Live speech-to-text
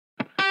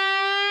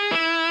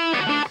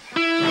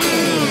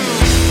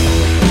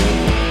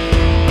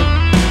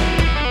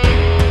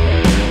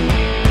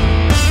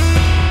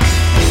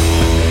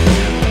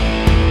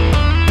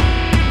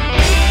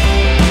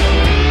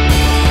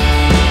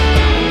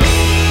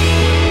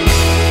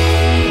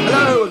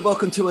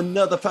welcome to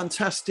another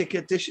fantastic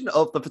edition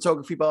of the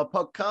Photography Bar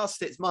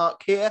podcast. It's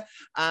Mark here,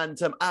 and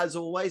as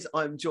always,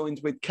 I'm joined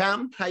with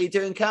Cam. How you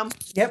doing, Cam?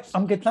 Yep,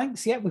 I'm good,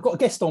 thanks. Yeah, we've got a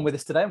guest on with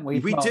us today, haven't we?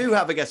 We Mark? do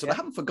have a guest on. Yeah. I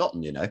haven't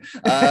forgotten, you know.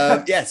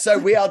 So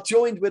we are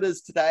joined with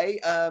us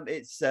today.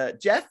 It's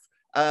Jeff.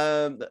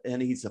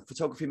 And he's a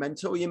photography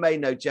mentor. You may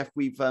know Jeff.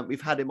 We've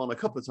had him on a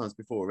couple of times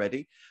before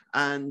already,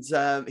 and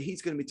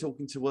he's going to be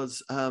talking to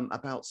us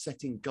about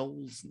setting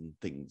goals and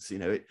things. You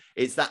know,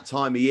 it's that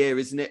time of year,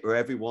 isn't it, where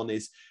everyone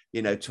is,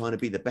 you know, trying to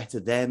be the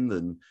better them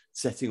and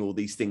setting all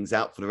these things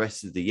out for the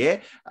rest of the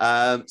year.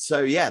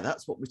 So yeah,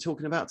 that's what we're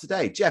talking about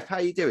today. Jeff, how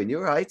you doing? You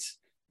all right?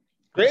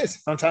 Great,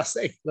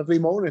 fantastic, lovely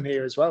morning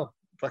here as well.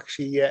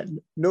 Actually,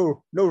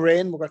 no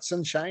rain. We've got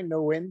sunshine,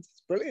 no wind.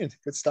 It's brilliant.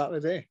 Good start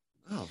of the day.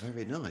 Oh,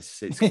 very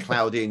nice. It's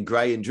cloudy and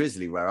grey and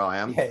drizzly where I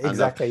am. Yeah,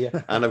 exactly.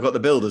 And I've got the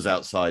builders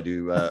outside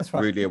who right.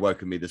 really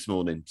awoken me this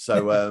morning.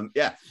 So,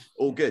 yeah,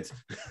 all good.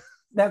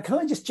 Now, can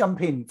I just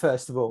jump in,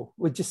 first of all,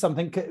 with just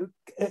something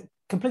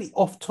completely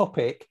off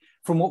topic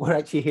from what we're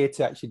actually here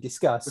to actually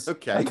discuss?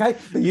 Okay.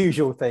 The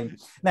usual thing.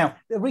 Now,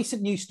 a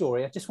recent news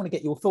story, I just want to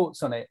get your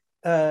thoughts on it.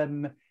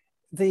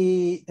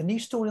 The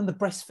news story on the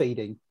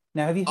breastfeeding.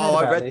 Now, have you heard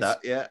about this? I read that.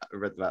 Yeah, I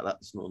read about that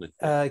this morning.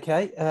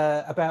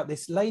 About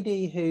this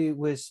lady who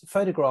was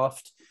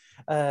photographed.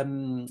 She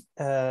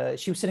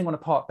was sitting on a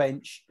park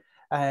bench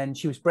and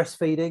she was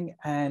breastfeeding,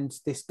 and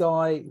this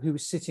guy who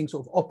was sitting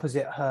sort of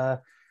opposite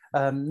her,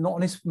 not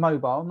on his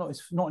mobile, not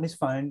on his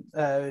phone,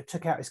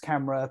 took out his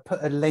camera,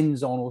 put a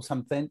lens on or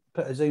something,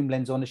 put a zoom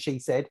lens on, as she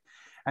said,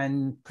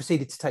 and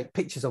proceeded to take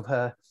pictures of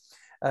her.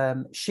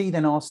 She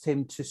then asked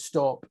him to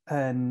stop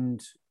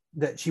and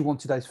that she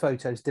wanted those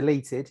photos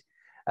deleted.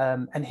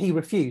 And he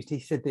refused. He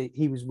said that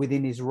he was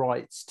within his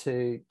rights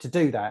to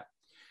do that.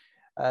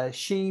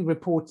 She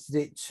reported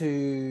it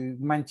to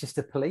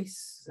Manchester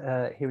Police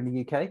here in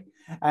the UK,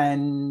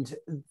 and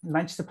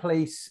Manchester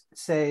Police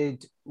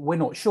said, "We're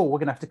not sure. We're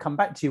going to have to come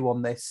back to you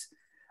on this.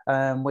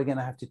 We're going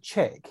to have to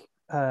check."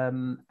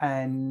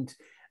 And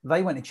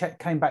they went and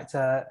checked, came back to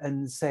her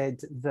and said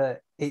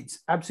that it's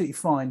absolutely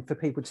fine for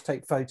people to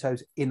take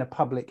photos in a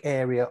public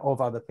area of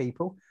other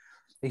people.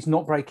 It's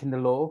not breaking the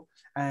law.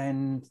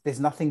 And there's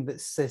nothing that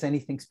says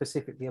anything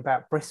specifically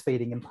about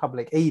breastfeeding in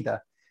public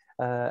either,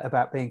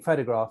 about being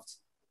photographed.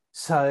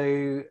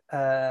 So,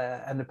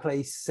 and the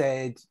police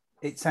said,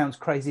 it sounds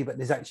crazy, but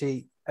there's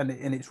actually, and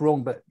it's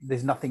wrong, but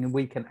there's nothing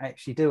we can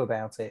actually do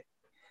about it.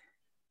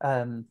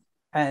 And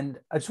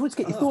I just want to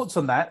get your thoughts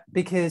on that,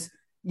 because,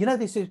 you know,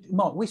 this is,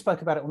 Mark, we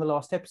spoke about it on the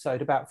last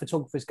episode about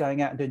photographers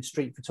going out and doing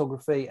street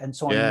photography and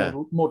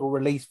signing model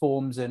release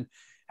forms, and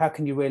how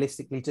can you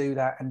realistically do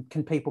that? And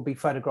can people be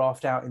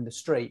photographed out in the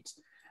street?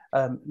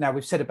 Now,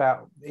 we've said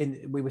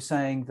we were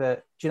saying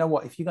that, do you know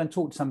what, if you go and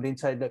talk to somebody and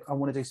say, look, I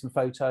want to do some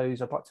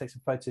photos, I'd like to take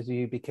some photos of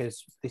you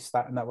because this,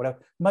 that, and that, whatever.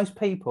 Most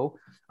people,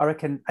 I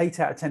reckon 8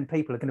 out of 10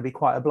 people are going to be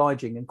quite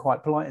obliging and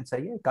quite polite and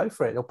say, yeah, go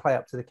for it. They'll play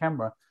up to the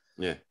camera.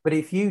 Yeah. But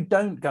if you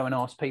don't go and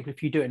ask people,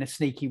 if you do it in a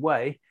sneaky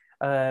way,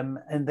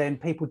 and then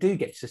people do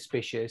get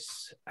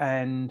suspicious,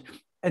 and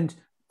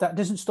that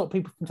doesn't stop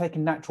people from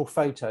taking natural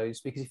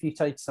photos, because if you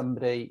say to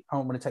somebody, I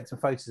want to take some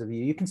photos of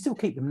you, you can still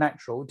keep them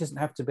natural. It doesn't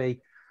have to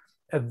be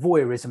a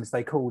voyeurism, as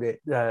they called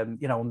it,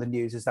 you know, on the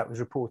news, as that was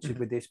reported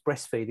with this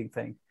breastfeeding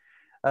thing.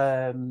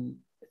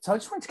 So I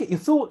just wanted to get your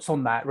thoughts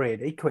on that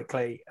really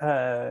quickly,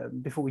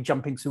 before we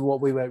jump into what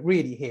we were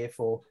really here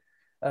for.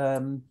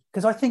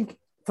 Because I think,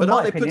 but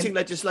aren't they putting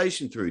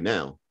legislation through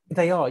now?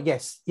 They are,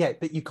 yes. Yeah,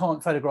 but you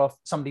can't photograph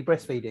somebody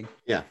breastfeeding.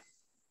 Yeah.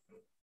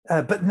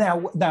 But now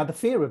the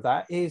fear of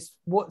that is,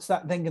 what's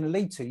that then going to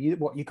lead to?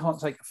 You can't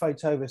take a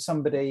photo of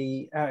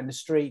somebody out in the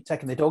street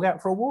taking their dog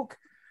out for a walk,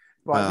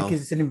 right? Well,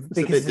 because it's a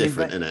bit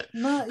different, isn't it?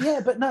 No,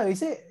 yeah, but no,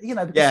 is it? You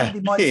know, because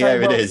somebody might say,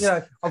 well, you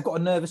know, I've got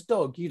a nervous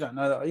dog. You don't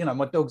know that, you know,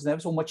 my dog's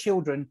nervous, or my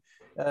children.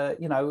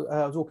 You know,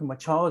 I was walking my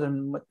child,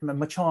 and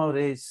my child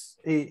is,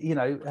 you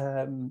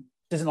know,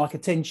 doesn't like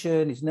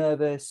attention, is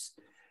nervous,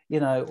 you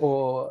know,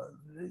 or,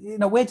 you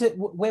know,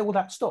 where will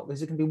that stop?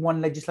 Is it going to be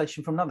one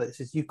legislation from another that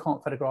says you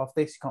can't photograph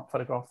this, you can't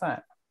photograph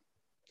that?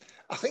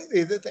 I think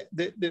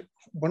the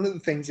one of the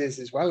things is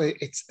as well,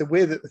 it's the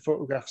way that the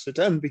photographs are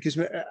done, because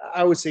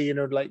I would say, you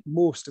know, like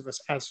most of us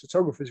as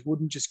photographers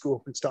wouldn't just go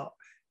up and start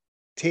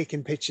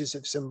taking pictures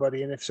of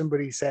somebody, and if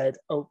somebody said,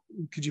 oh,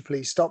 could you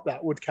please stop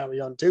that, would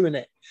carry on doing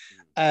it.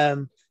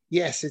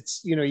 Yes,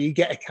 it's, you know, you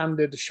get a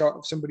candid shot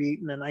of somebody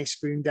eating an ice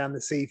cream down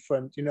the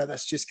seafront, you know,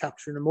 that's just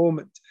capturing a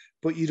moment,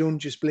 but you don't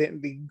just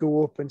blatantly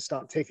go up and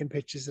start taking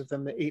pictures of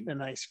them eating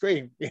an ice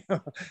cream. You know,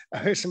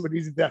 if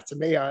somebody did that to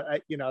me,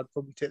 you know, I'd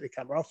probably take the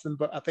camera off them.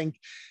 But I think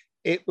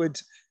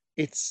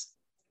it's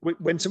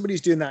when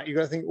somebody's doing that, you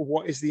got to think, well,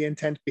 what is the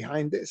intent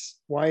behind this?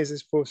 Why is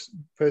this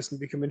person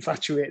become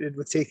infatuated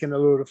with taking a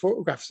load of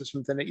photographs or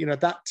something? You know,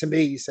 that to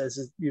me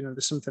says, you know,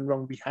 there's something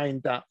wrong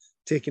behind that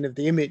taking of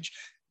the image,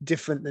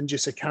 different than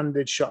just a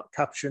candid shot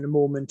capturing a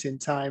moment in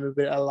time, a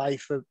bit of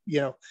life of, you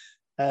know.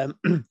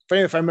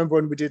 If I remember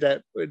when we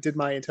did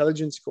my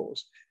intelligence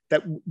course,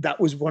 that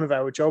was one of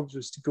our jobs,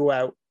 was to go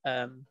out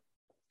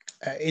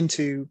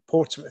into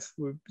Portsmouth.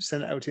 We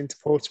sent it out into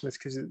Portsmouth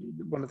because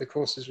one of the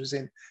courses was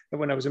in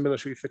when I was a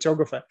military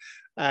photographer.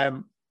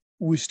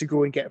 We used to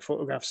go and get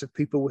photographs of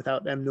people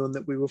without them knowing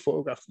that we were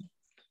photographing.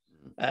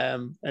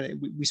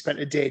 We spent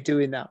a day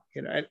doing that,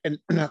 and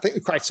I think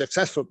we're quite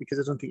successful because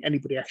I don't think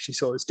anybody actually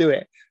saw us do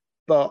it.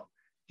 But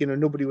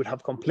nobody would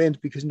have complained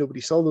because nobody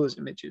saw those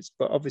images.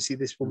 But obviously,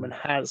 this woman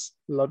has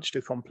lodged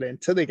a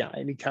complaint to the guy,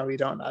 and he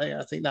carried on.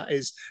 I think that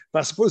is, but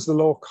I suppose the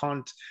law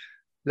can't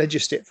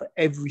legislate for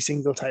every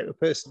single type of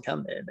person,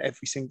 can they? And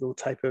every single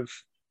type of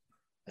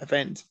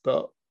event.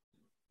 But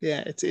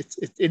yeah, it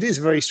is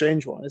a very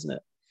strange one, isn't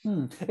it?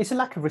 It's a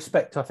lack of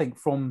respect, I think,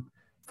 from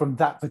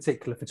that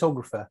particular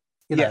photographer.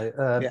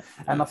 And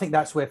I think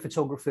that's where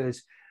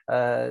photographers,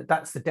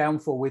 that's the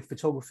downfall with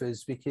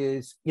photographers,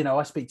 because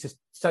I speak to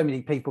so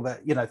many people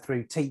that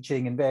through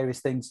teaching and various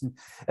things,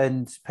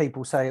 and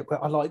people say, well,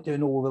 I like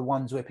doing all the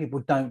ones where people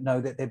don't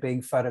know that they're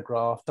being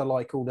photographed. I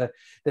like all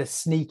the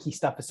sneaky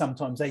stuff, as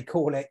sometimes they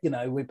call it,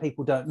 where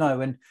people don't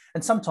know, and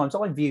sometimes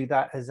I view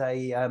that as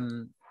a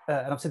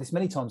and I've said this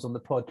many times on the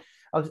pod,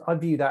 I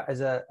view that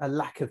as a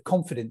lack of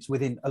confidence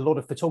within a lot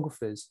of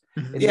photographers.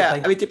 Yeah,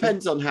 it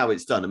depends on how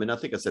it's done. I mean, I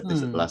think I said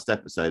this at the last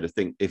episode. I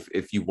think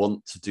if you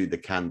want to do the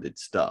candid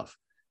stuff,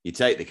 you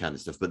take the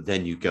candid stuff, but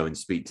then you go and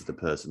speak to the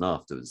person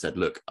after and said,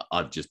 look,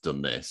 I've just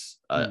done this.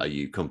 Are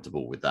you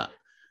comfortable with that?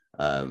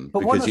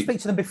 But why not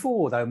speak to them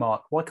before, though,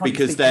 Mark? Why can't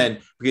because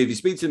if you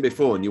speak to them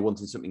before and you're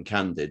wanting something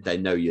candid, they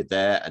know you're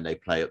there and they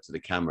play up to the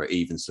camera.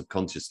 Even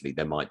subconsciously,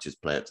 they might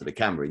just play up to the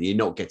camera, and you're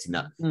not getting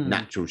that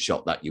natural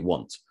shot that you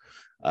want.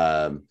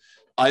 I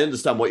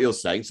understand what you're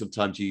saying.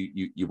 Sometimes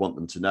you want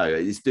them to know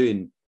it's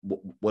doing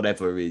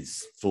whatever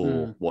is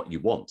for what you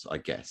want. I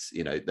guess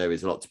there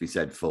is a lot to be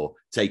said for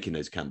taking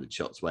those candid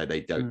shots where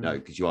they don't know,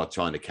 because you are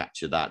trying to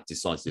capture that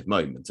decisive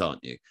moment,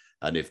 aren't you?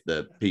 And if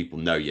the people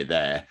know you're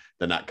there,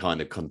 then that kind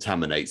of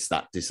contaminates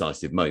that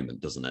decisive moment,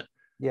 doesn't it?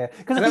 Yeah,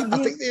 because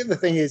I think the other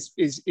thing is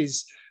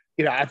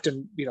I've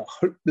done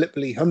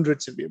literally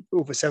hundreds of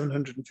over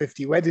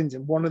 750 weddings,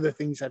 and one of the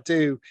things I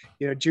do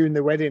during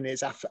the wedding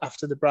is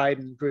after the bride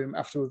and groom,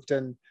 after we've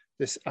done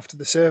this, after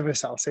the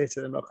service, I'll say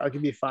to them, look, I'll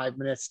give you 5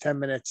 minutes, 10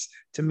 minutes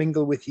to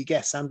mingle with your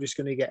guests. I'm just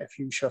going to get a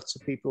few shots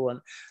of people,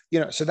 and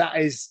so that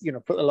is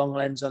put the long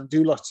lens on,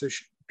 do lots of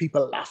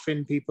people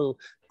laughing, people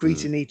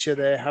greeting each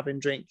other, having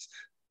drinks.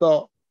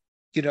 But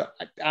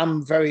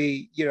I'm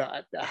very,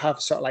 I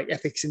have sort of like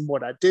ethics in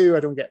what I do. I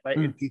don't get right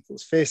in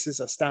people's faces.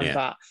 I stand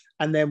back.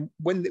 And then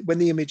when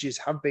the images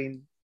have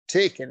been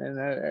taken, and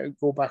I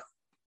go back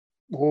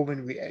home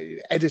and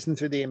editing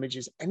through the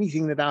images,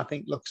 anything that I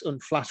think looks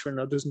unflattering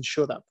or doesn't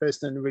show that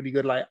person in a really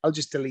good light, I'll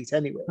just delete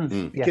anyway,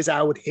 because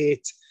I would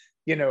hate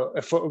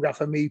a photograph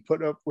of me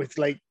put up with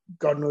like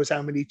God knows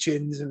how many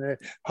chins and a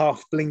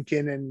half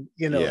blinking, and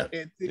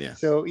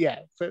so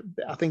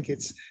I think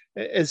it's,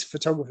 as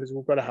photographers,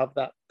 we've got to have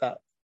that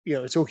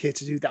it's okay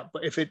to do that,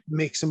 but if it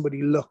makes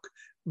somebody look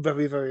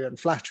very, very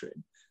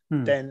unflattering,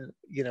 then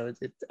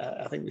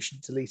I think we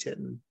should delete it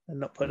and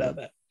not put it out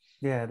there.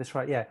 Yeah, that's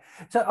right. Yeah.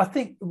 So I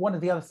think one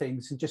of the other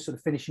things, and just sort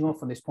of finishing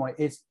off on this point,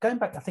 is going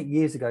back, I think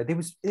years ago, there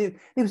was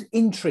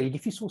intrigue.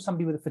 If you saw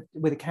somebody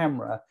with a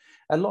camera,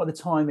 a lot of the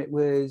time it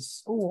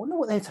was, I wonder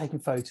what they're taking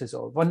photos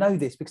of. I know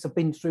this because I've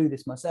been through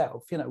this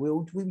myself. We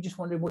were just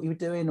wondering what you were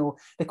doing, or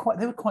they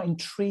were quite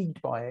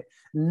intrigued by it.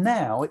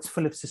 Now it's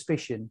full of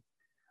suspicion.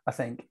 I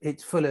think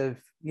it's full of,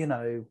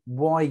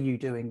 why are you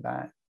doing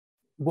that?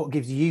 What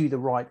gives you the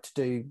right to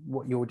do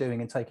what you're doing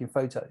and taking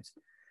photos?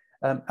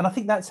 And I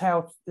think that's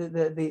how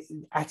the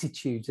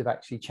attitudes have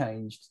actually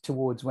changed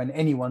towards when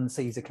anyone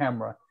sees a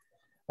camera.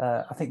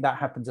 I think that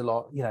happens a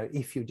lot,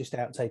 if you're just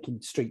out taking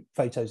street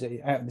photos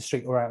out in the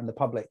street or out in the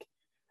public.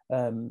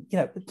 At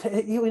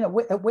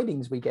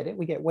weddings, we get it.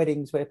 We get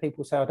weddings where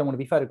people say, I don't want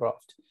to be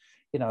photographed.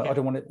 I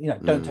don't want to,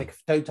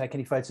 don't take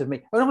any photos of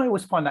me. And I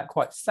always find that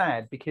quite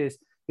sad, because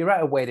you're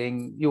at a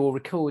wedding, you're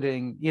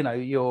recording,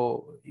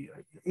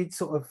 it's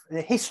sort of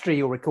a history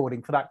you're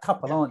recording for that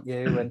couple, aren't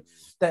you?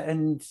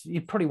 And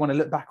you probably want to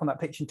look back on that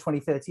picture in 20,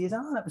 30 years.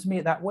 That was me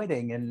at that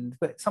wedding.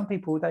 But some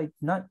people, don't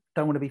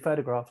want to be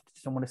photographed.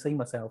 Just don't want to see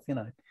myself,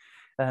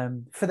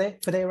 for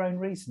their own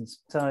reasons.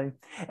 So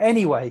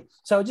anyway,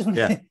 I just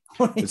wanted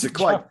it's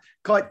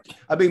quite.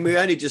 I mean, we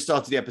only just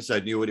started the episode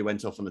and you already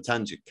went off on a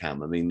tangent,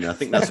 Cam. I mean, I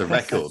think that's a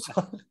record.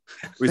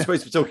 We're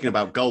supposed to be talking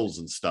about goals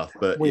and stuff,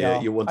 but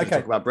you want to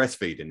talk about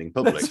breastfeeding in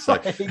public. That's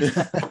right.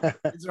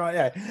 That's right.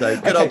 Yeah.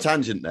 So good old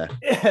tangent there.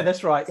 Yeah,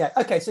 that's right. Yeah.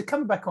 Okay. So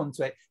coming back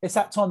onto it, it's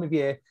that time of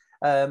year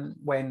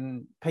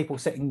when people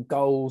setting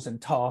goals and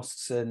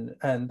tasks and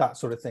that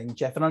sort of thing,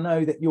 Jeff. And I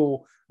know that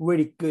you're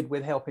really good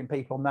with helping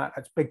people on that.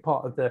 That's a big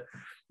part of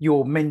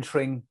your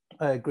mentoring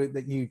group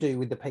that you do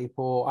with the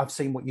people. I've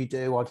seen what you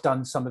do. I've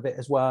done some of it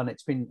as well, and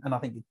I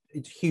think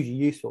it's hugely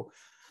useful.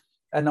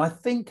 And I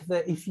think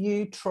that if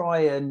you try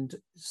and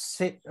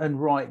sit and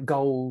write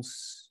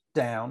goals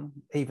down,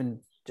 even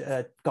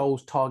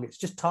goals, targets,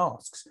 just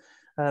tasks,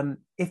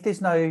 if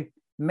there's no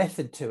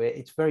method to it,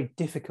 it's very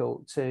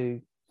difficult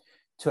to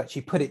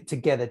actually put it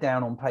together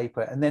down on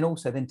paper, and then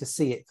to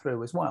see it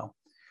through as well.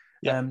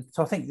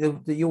 So I think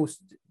the yours,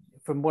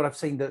 from what I've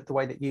seen, the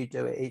way that you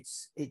do it,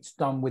 it's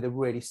done with a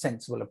really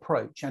sensible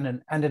approach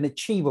and an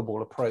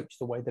achievable approach,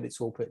 the way that it's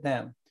all put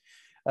down.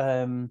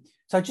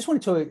 So I just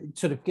wanted to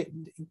sort of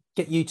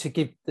get you to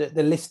give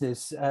the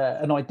listeners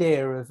an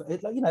idea of,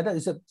 you know,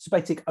 there's a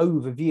basic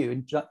overview,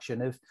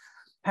 introduction of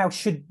how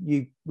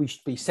we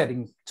should be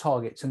setting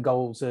targets and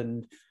goals,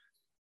 and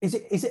is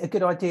it a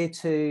good idea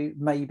to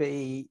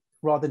maybe,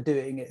 rather than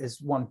doing it as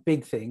one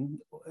big thing,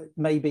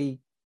 maybe,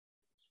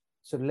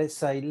 so let's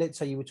say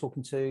you were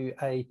talking to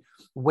a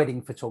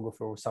wedding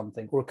photographer or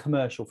something, or a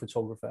commercial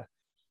photographer,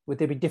 would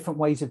there be different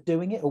ways of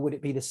doing it, or would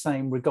it be the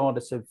same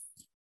regardless of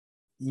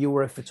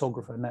you're a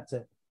photographer and that's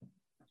it?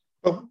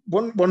 Well,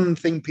 one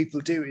thing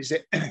people do is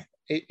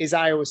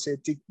I always say,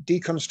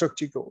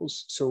 deconstruct your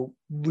goals. So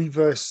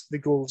reverse the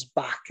goals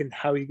back and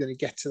how you're going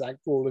to get to that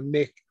goal, and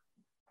make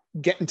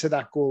getting to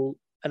that goal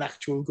an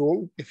actual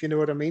goal, if you know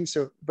what I mean.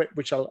 So,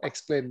 which I'll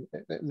explain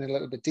in a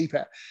little bit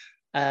deeper.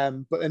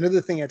 But another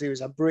thing I do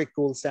is I break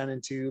goals down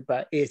into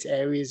about 8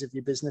 areas of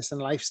your business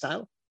and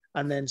lifestyle.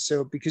 And then,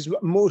 so because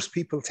most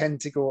people tend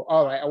to go,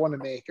 all right, I want to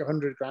make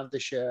 100 grand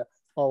this year,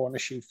 or I want to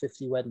shoot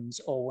 50 weddings,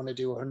 or I want to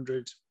do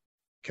 100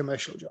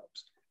 commercial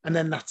jobs. And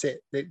then that's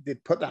it. They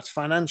put that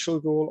financial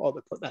goal, or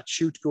they put that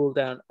shoot goal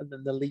down, and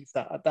then they leave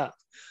that at that.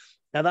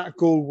 Now, that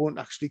goal won't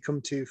actually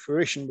come to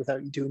fruition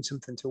without you doing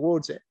something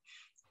towards it.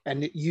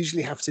 And it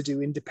usually have to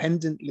do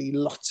independently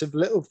lots of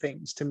little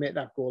things to make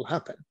that goal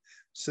happen.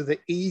 So the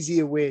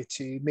easier way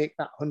to make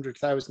that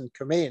 100,000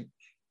 come in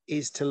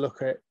is to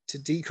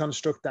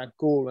deconstruct that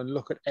goal and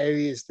look at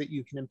areas that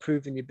you can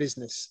improve in your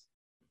business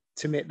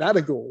to make that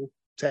a goal,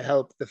 to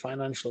help the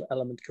financial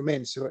element come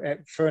in. So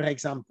for an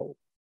example,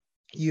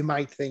 you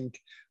might think,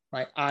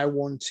 right, I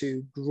want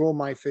to grow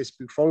my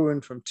Facebook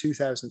following from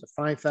 2,000 to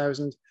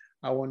 5,000.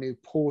 I want to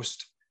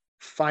post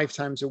 5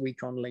 times a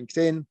week on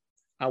LinkedIn.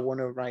 I want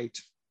to write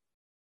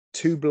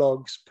 2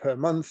 blogs per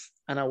month,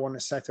 and I want to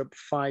set up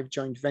 5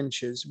 joint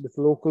ventures with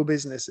local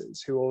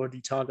businesses who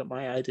already target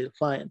my ideal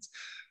clients.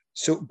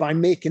 So by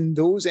making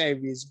those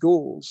areas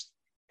goals,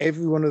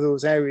 every one of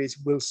those areas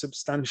will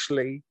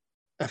substantially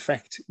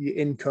affect your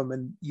income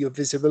and your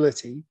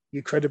visibility,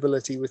 your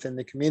credibility within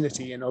the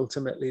community, and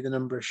ultimately the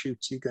number of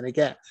shoots you're going to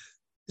get.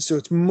 So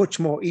it's much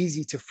more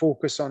easy to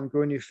focus on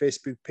growing your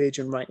Facebook page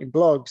and writing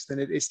blogs than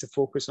it is to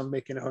focus on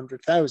making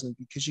 100,000,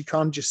 because you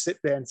can't just sit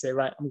there and say,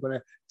 right,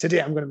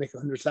 today I'm going to make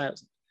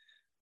 100,000.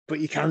 But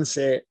you can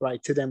say,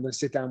 right, today I'm going to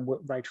sit down and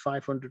write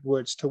 500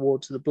 words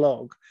towards the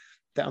blog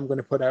that I'm going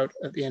to put out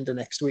at the end of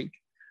next week,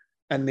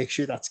 and make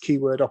sure that's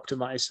keyword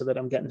optimized so that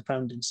I'm getting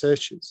found in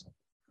searches.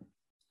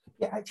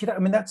 Yeah, actually, I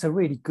mean, that's a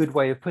really good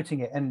way of putting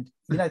it. And,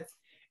 you know,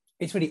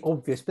 it's really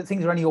obvious, but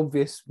things are only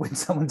obvious when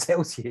someone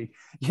tells you,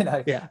 you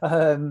know. Yeah.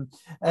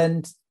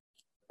 And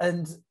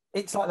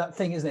it's like that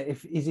thing, isn't it?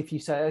 If you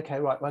say, okay,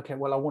 well,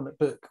 I want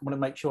to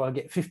make sure I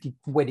get 50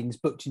 weddings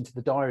booked into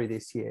the diary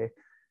this year.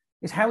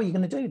 Is how are you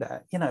going to do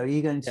that? You know, are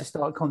you going to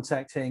start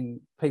contacting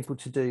people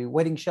to do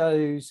wedding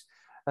shows?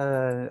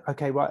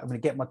 Okay, right, I'm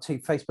going to get my 2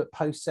 Facebook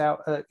posts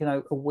out, you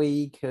know, a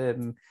week.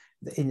 You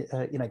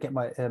know, get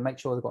my make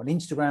sure they've got an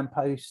Instagram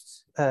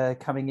post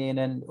coming in,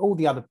 and all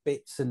the other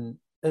bits, and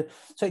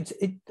so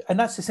and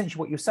that's essentially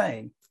what you're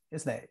saying,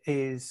 isn't it?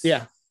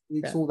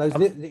 It's all those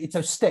it's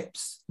those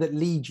steps that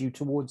lead you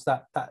towards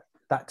that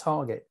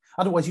target.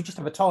 Otherwise, you just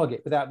have a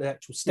target without the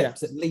actual steps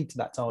that lead to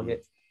that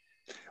target.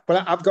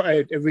 Well, I've got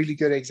a really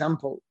good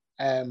example,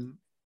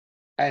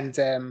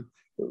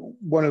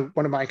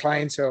 one of my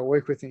clients who I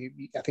work with, and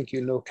I think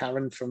you know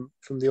Karen from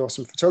the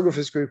Awesome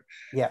Photographers Group.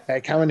 Yeah,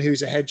 Karen,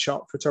 who's a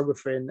headshot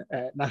photographer in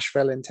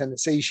Nashville in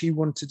Tennessee. She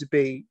wanted to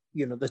be,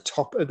 you know, the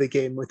top of the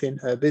game within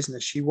her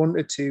business. She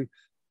wanted to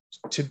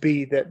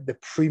be the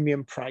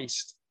premium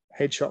priced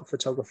headshot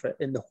photographer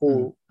in the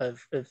whole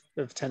of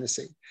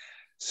Tennessee.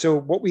 So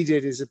what we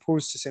did is,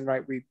 opposed to saying,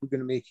 right, we're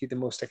going to make you the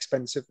most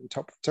expensive and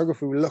top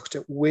photographer, we looked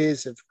at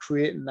ways of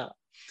creating that.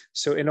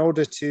 So in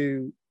order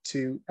to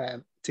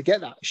get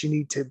that, she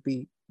needed to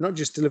be not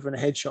just delivering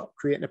a headshot,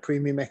 creating a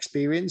premium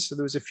experience. So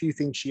there was a few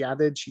things she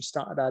added. She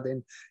started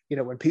adding, you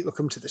know, when people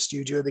come to the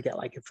studio, they get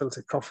like a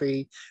filtered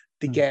coffee.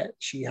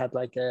 She had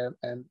like a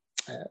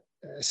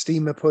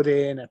steamer put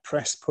in, a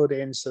press put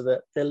in, so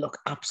that they look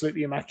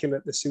absolutely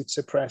immaculate. The suits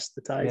are pressed,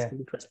 the ties can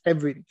be pressed,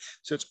 everything.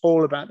 So it's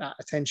all about that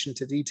attention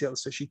to detail.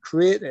 So she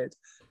created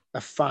a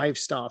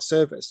 5-star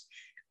service.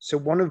 So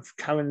one of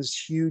Karen's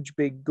huge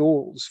big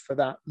goals for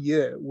that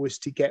year was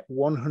to get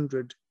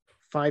 100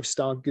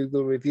 5-star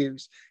Google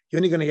reviews. You're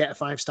only going to get a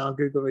 5-star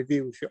Google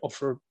review if you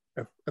offer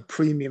a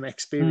premium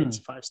experience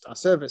 5-star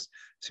service.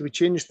 So we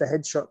changed the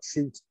headshot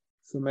shoot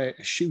from a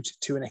shoot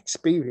to an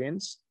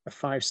experience, a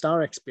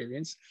 5-star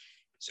experience.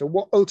 So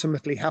what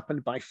ultimately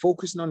happened, by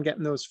focusing on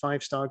getting those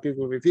 5-star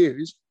Google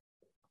reviews,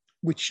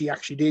 which she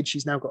actually did,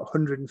 she's now got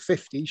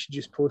 150. She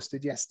just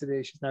posted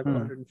yesterday, she's now got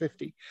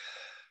 150.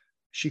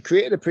 She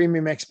created a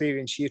premium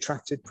experience. She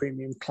attracted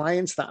premium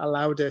clients that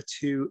allowed her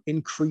to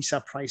increase her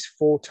price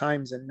 4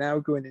 times. And now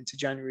going into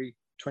January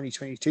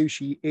 2022,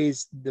 she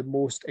is the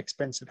most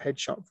expensive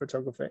headshot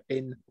photographer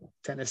in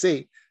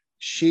Tennessee.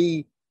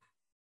 she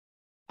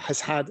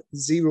has had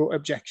zero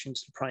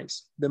objections to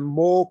price. The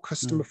more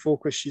customer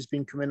focused she's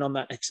been coming on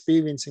that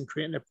experience and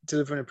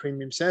delivering a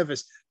premium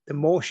service, the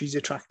more she's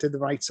attracted the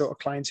right sort of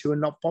clients who are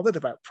not bothered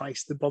about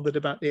price, they're bothered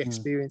about the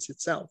experience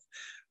itself.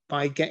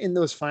 By getting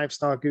those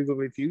 5-star Google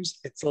reviews,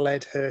 it's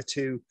led her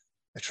to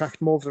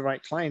attract more of the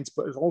right clients,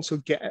 but it also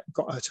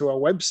got her to our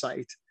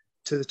website,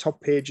 to the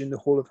top page in the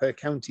whole of her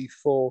county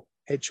for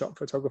headshot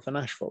photographer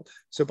Nashville.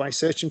 So by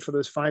searching for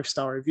those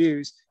 5-star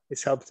reviews,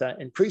 it's helped her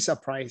increase her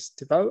price,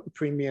 develop a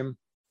premium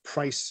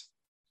price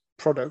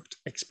product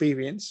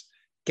experience,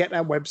 get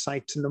our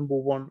website to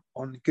 #1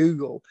 on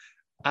Google,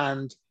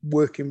 and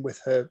working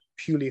with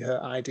purely her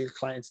ideal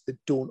clients that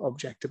don't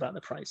object about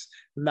the price.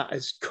 And that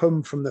has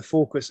come from the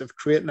focus of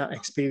creating that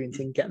experience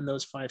and getting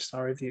those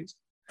 5-star reviews.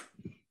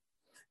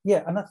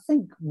 Yeah, and I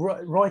think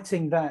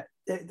writing that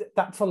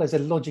follows a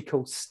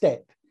logical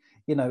step,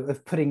 you know,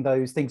 of putting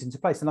those things into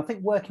place. And I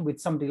think working with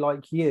somebody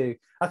like you,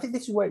 I think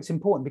this is where it's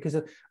important, because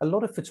a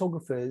lot of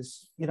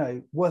photographers, you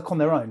know, work on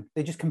their own.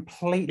 They're just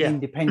completely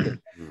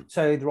independent.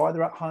 So they're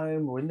either at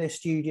home or in their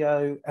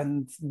studio,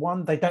 and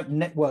they don't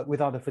network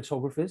with other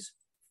photographers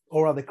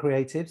or other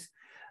creatives.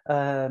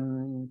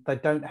 They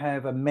don't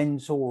have a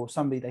mentor or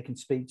somebody they can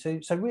speak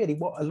to. So really,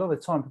 what a lot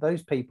of time for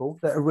those people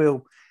that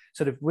are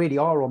really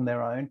are on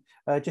their own,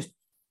 just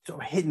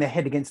sort of hitting their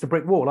head against a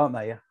brick wall, aren't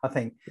they? I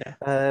think,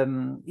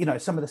 you know,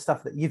 some of the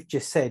stuff that you've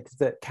just said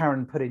that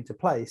Karen put into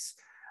place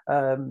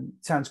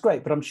sounds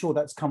great, but I'm sure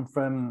that's come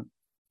from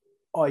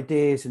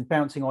ideas and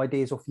bouncing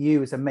ideas off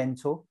you as a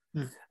mentor.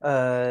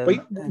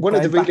 One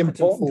of the really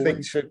important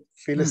things for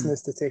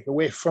listeners to take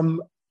away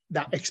from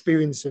that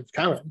experience of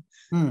Karen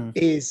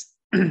is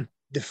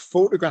the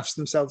photographs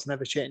themselves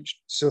never changed.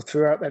 So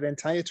throughout that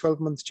entire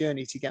 12-month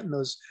journey to getting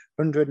those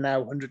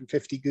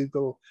 150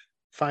 Google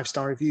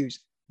 5-star reviews,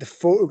 the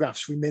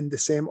photographs remained the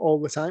same all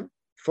the time.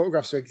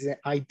 Photographs are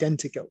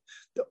identical.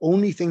 The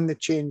only thing that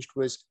changed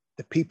was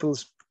the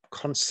people's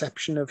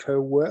conception of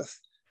her worth.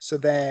 So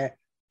they're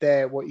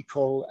what you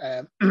call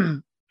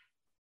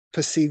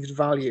perceived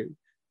value.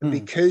 And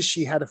because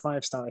she had a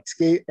 5-star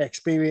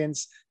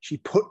experience, she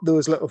put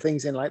those little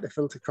things in, like the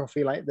filter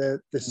coffee, like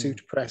the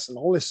suit press and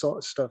all this sort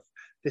of stuff,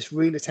 this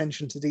real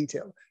attention to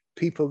detail.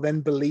 People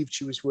then believed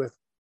she was worth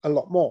a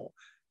lot more.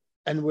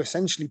 And we're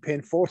essentially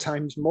paying 4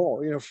 times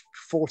more, you know,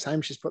 4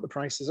 times she's put the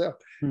prices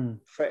up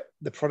for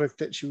the product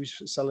that she was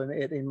selling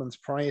 18 months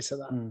prior to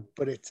that.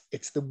 But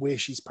it's the way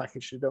she's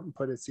packaged it up and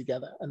put it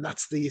together. And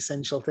that's the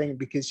essential thing,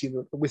 because, you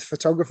know, with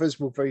photographers,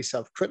 we're very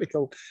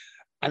self-critical,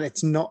 and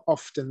it's not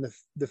often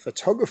the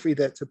photography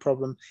that's a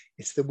problem.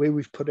 It's the way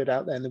we've put it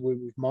out there and the way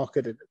we've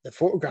marketed it. The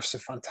photographs are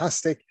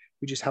fantastic.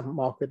 We just haven't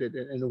marketed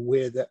it in a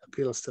way that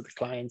appeals to the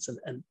clients.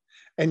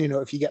 And you know,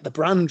 if you get the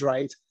brand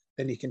right,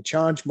 then you can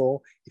charge more.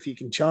 If you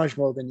can charge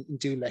more, then you can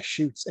do less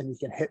shoots, and you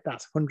can hit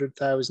that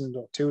 100,000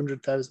 or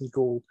 200,000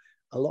 goal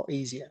a lot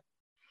easier.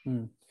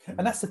 And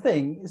that's the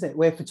thing, isn't it?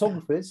 We're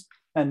photographers,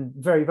 and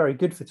very, very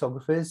good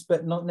photographers,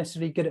 but not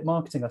necessarily good at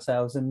marketing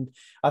ourselves. And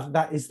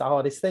that is the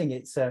hardest thing.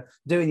 It's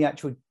doing the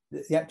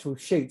actual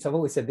shoots. I've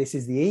always said this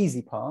is the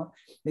easy part.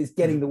 It's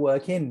getting the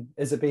work in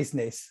as a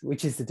business,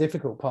 which is the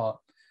difficult part.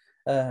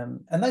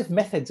 And those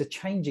methods are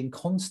changing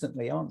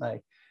constantly, aren't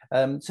they?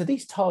 So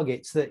these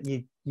targets that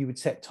you would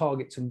set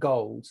targets and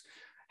goals,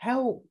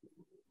 how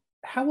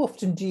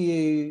often do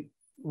you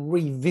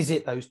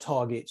revisit those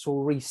targets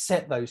or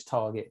reset those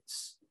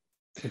targets?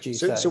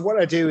 So what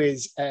I do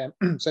is, I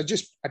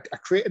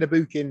created a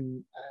book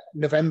in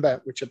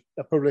November, which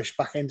I published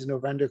back end of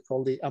November,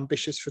 called the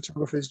Ambitious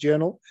Photographer's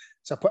Journal.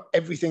 So I put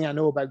everything I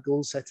know about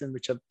goal setting,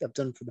 which I've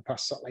done for the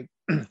past sort of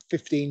like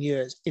 15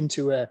 years,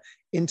 into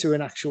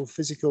an actual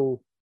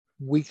physical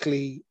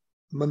weekly,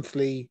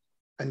 monthly,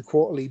 and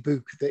quarterly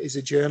book that is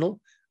a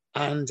journal.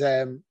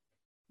 And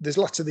there's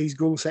lots of these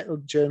goal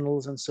setting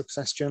journals and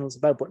success journals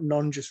about, but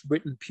none just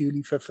written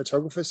purely for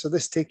photographers. So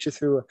this takes you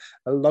through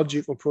a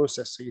logical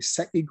process. So you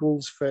set your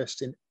goals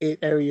first in 8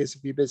 areas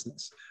of your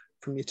business,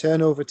 from your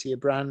turnover to your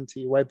brand, to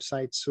your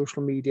website,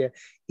 social media,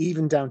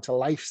 even down to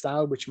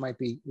lifestyle, which might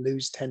be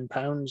lose 10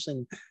 pounds.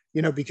 And,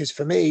 you know, because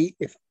for me,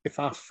 if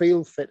I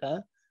feel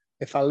fitter,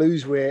 if I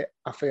lose weight,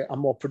 I feel I'm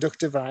more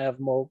productive, I have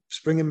more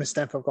spring in my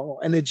step, I've got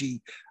more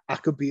energy, I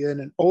could be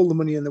earning all the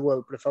money in the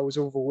world. But if I was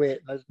overweight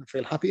and I didn't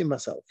feel happy in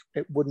myself,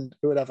 it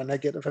would have a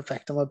negative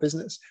effect on my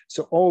business.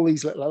 So all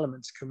these little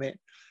elements come in.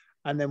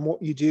 And then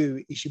what you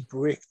do is you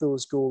break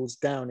those goals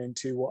down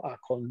into what I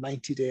call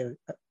 90-day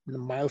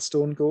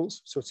milestone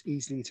goals. So it's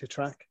easy to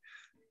track.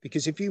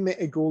 Because if you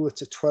make a goal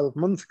that's a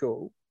 12-month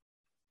goal,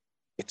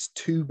 it's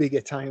too big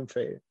a time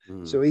for you.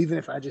 So even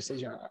if I just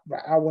say,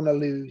 I want to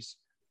lose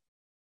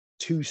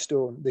 2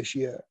 stone this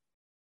year,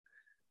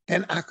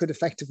 then I could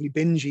effectively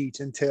binge eat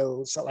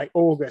until like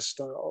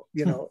August or,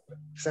 you know,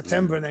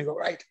 September, and then go,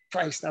 right,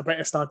 Christ, I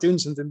better start doing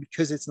something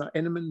because it's not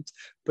imminent.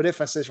 But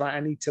if I says, right,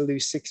 I need to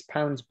lose 6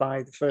 pounds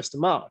by the 1st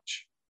of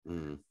March,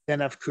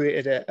 then I've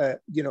created a,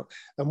 you know,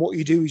 and what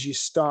you do is you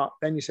start,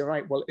 then you say,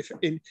 right, well,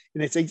 and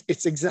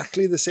it's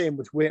exactly the same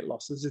with weight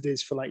loss as it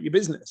is for like your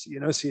business, you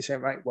know. So you say,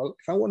 right, well,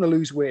 if I want to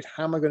lose weight,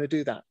 how am I going to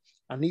do that?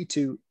 I need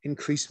to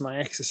increase my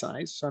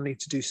exercise. So I need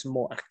to do some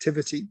more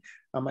activity.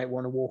 I might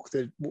want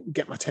to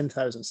get my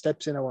 10,000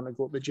 steps in. I want to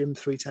go to the gym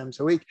 3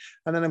 times a week.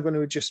 And then I'm going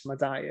to adjust my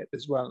diet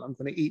as well. I'm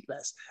going to eat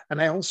less. And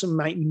I also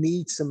might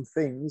need some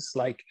things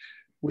like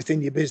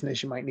within your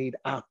business, you might need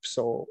apps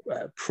or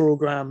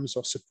programs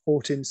or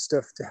supporting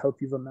stuff to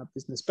help you run that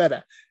business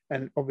better.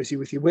 And obviously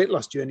with your weight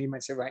loss journey, you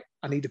might say, right,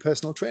 I need a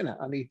personal trainer.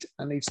 I need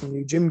some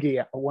new gym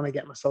gear. I want to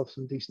get myself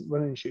some decent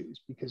running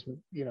shoes because,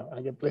 you know,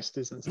 I get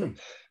blisters and stuff.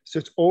 So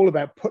it's all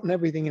about putting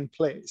everything in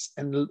place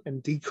and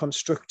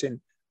deconstructing.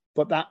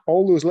 But that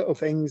all those little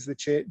things, the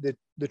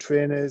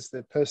trainers,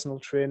 the personal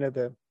trainer,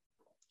 the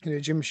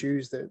gym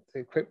shoes, the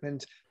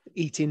equipment,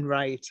 eating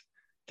right,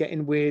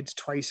 getting weighed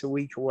twice a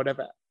week or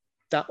whatever,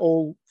 that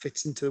all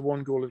fits into the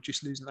one goal of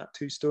just losing that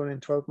 2 stone in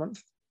 12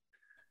 months.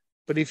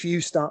 But if you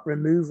start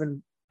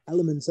removing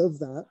elements of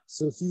that,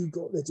 so if you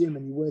go to the gym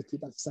and you work your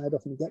backside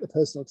off and you get the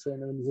personal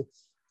trainer and you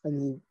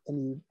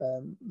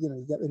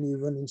get the new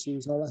running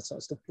shoes and all that sort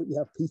of stuff, but you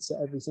have pizza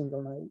every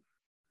single night,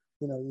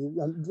 you know,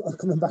 I'm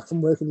coming back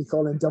from work and you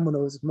call in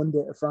Domino's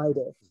Monday to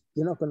Friday,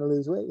 you're not going to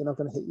lose weight, you're not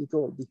going to hit your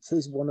goal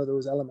because one of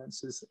those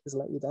elements is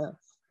let you down.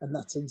 And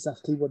that's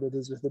exactly what it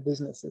is with the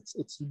business.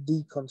 It's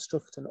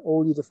deconstructing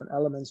all your different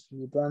elements, from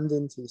your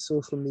branding to your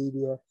social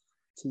media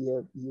to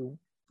your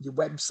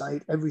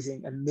website,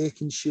 everything, and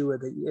making sure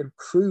that you're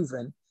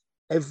improving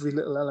every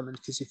little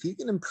element. Because if you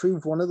can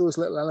improve one of those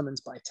little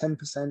elements by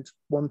 10%,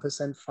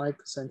 1%,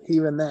 5%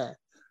 here and there,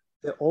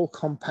 they all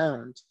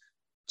compound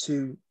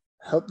to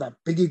help that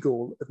bigger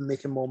goal of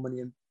making more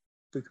money and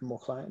booking more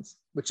clients,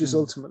 which is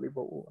ultimately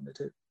what we want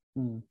to do.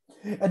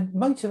 And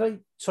motivate.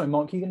 Sorry,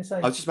 Mark, you're going to say?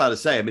 I was just about to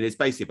say, I mean, it's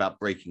basically about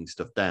breaking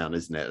stuff down,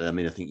 isn't it? I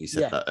mean, I think you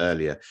said that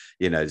earlier.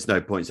 You know, there's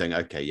no point saying,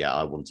 okay, yeah,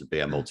 I want to be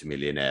a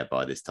multimillionaire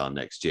by this time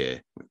next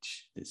year,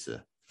 which is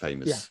a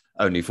famous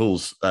only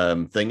fools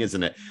thing,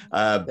 isn't it?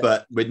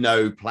 But with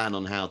no plan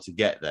on how to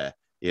get there,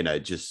 you know,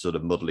 just sort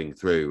of muddling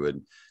through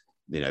and,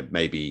 you know,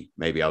 maybe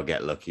I'll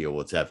get lucky or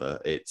whatever.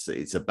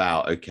 It's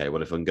about, okay,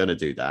 well, if I'm going to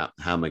do that,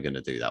 how am I going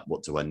to do that?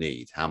 What do I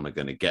need? How am I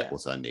going to get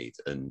what I need?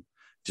 And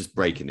just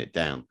breaking it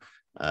down.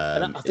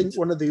 And I think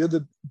one of the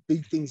other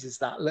big things is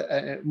that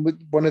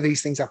one of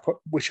these things I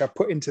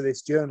put into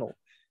this journal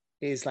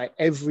is like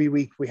every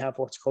week we have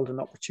what's called an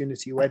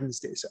opportunity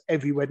Wednesday. So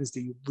every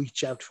Wednesday you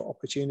reach out for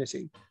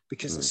opportunity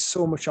because there's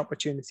so much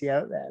opportunity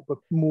out there, but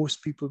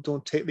most people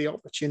don't take the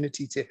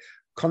opportunity to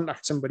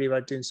contact somebody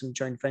about doing some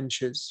joint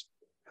ventures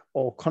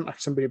or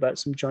contact somebody about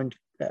some joint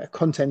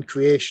content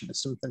creation or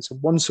something. So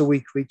once a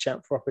week, reach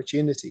out for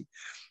opportunity.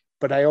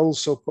 But I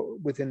also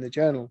put within the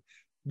journal,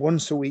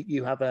 once a week,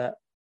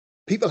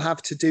 people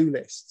have to-do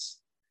lists.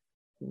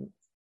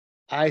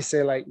 I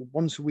say like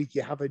once a week,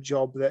 you have a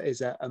job that is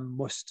a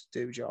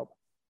must-do job,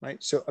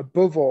 right? So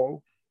above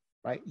all,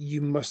 right, you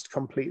must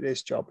complete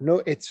this job.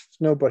 No, it's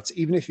no buts.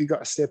 Even if you've got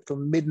to stay up till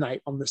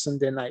midnight on the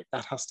Sunday night,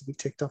 that has to be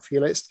ticked off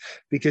your list.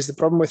 Because the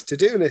problem with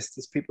to-do lists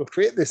is people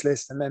create this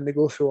list and then they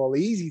go through all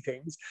the easy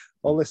things,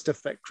 all the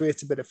stuff that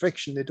creates a bit of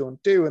friction they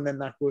don't do, and then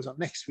that goes on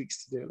next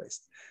week's to-do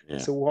list. Yeah.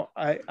 So what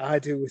I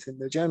do within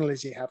the journal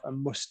is you have a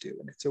must-do,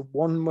 and it's a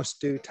one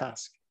must-do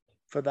task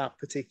for that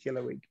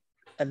particular week.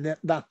 And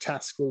that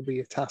task will be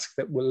a task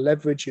that will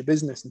leverage your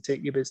business and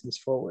take your business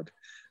forward.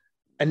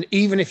 And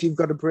even if you've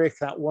got to break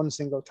that one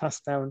single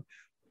task down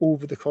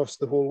over the course of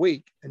the whole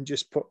week and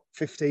just put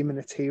 15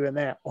 minutes here and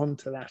there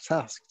onto that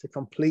task to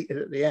complete it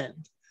at the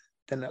end,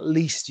 then at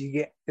least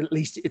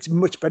it's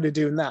much better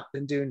doing that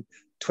than doing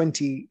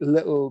 20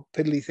 little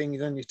piddly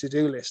things on your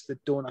to-do list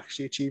that don't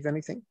actually achieve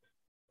anything.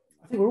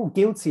 I think we're all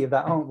guilty of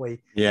that, aren't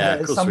we? Yeah,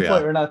 at some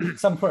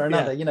point or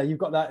another. You know, you've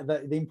got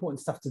the important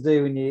stuff to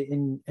do,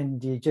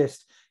 and you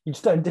just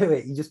don't do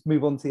it. You just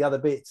move on to the other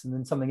bits, and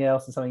then something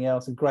else,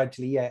 and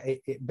gradually,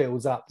 it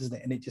builds up, doesn't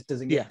it? And it just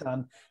doesn't get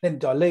done. Then it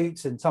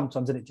dilutes, and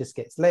sometimes it just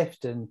gets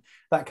left, and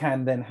that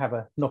can then have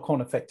a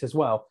knock-on effect as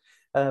well.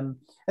 And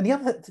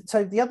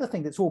the other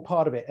thing that's all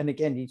part of it, and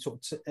again, you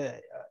sort of,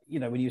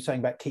 when you were saying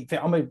about keep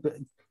fit, I'm a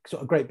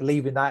sort of great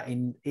believer in that,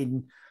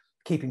 in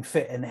keeping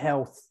fit and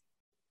health,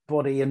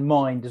 body and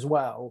mind as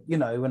well,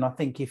 and I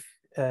think if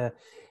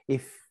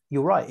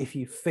you're right, if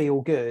you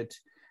feel good,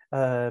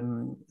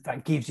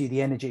 that gives you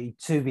the energy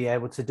to be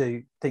able to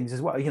do things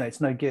as well. It's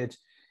no good,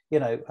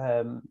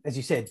 as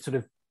you said, sort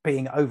of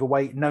being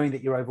overweight, knowing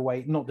that you're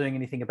overweight, not doing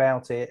anything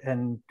about it,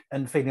 and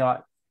feeling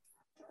like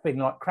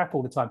crap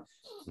all the time.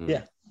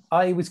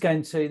 I was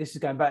going to, this is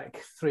going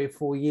back 3 or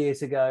 4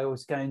 years ago, I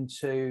was going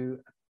to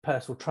a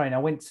personal trainer.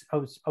 I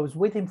was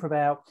with him for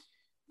about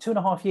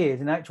 2.5 years.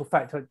 In actual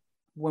fact,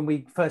 when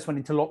we first went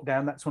into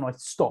lockdown, that's when I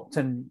stopped,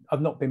 and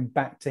I've not been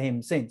back to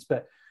him since.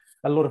 But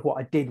a lot of what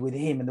I did with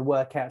him and the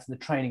workouts and the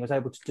training I was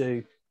able to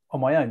do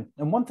on my own.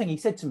 And one thing he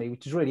said to me,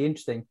 which is really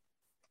interesting,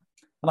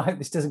 and I hope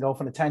this doesn't go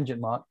off on a tangent,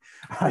 Mark.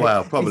 Right?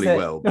 Well, probably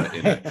will, but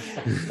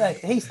no,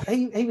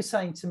 he was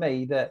saying to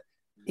me that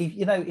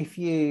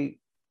I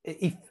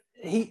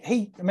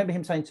remember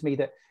him saying to me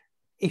that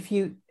if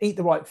you eat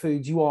the right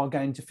foods, you are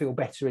going to feel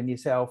better in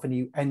yourself. And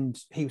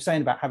he was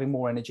saying about having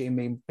more energy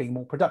and being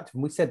more productive.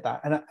 And we said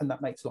that, and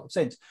that makes a lot of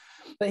sense.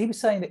 But he was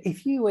saying that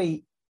if you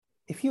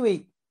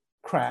eat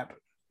crap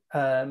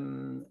a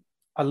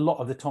lot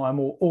of the time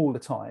or all the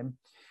time,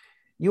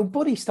 your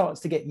body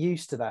starts to get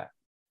used to that.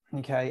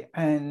 Okay.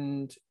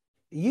 And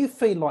you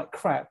feel like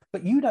crap,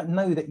 but you don't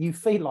know that you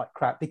feel like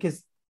crap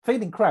because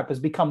feeling crap has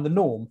become the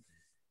norm.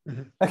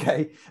 Mm-hmm.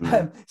 Okay.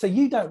 So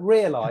you don't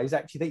realize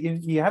actually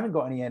that you haven't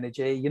got any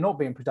energy, you're not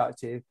being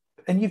productive,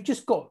 and you've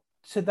just got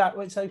to that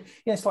way. So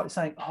it's like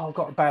saying, oh, I've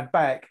got a bad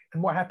back,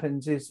 and what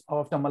happens is,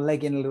 oh, I've done my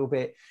leg in a little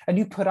bit, and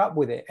you put up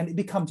with it and it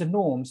becomes a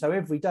norm. So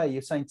every day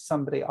you're saying to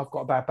somebody, I've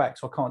got a bad back,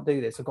 so I can't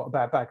do this. I've got a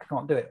bad back, I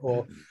can't do it.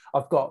 Or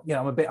I've got,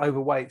 I'm a bit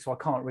overweight, so I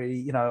can't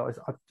really, I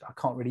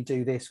can't really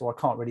do this, or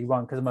I can't really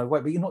run because I'm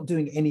overweight, but you're not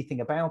doing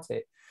anything about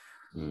it.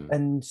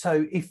 And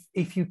so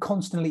if you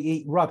constantly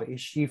eat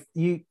rubbish,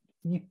 you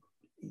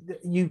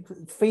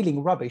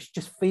feeling rubbish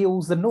just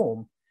feels the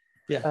norm.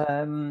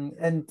 I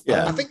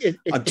think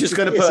I'm just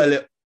going to put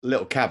a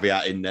little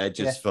caveat in there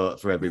just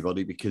for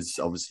everybody, because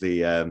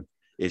obviously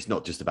it's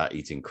not just about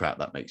eating crap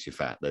that makes you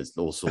fat. There's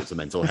all sorts of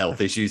mental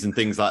health issues and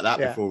things like that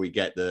before we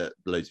get the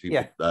loads of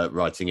people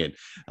writing in.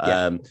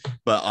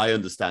 But I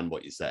understand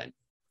what you're saying.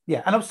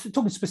 Yeah, and I was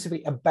talking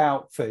specifically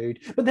about food,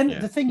 but then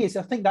the thing is,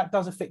 I think that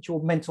does affect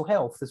your mental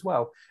health as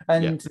well,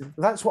 and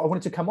that's what I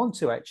wanted to come on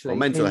to actually. Well,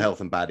 mental health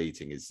and bad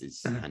eating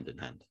is hand in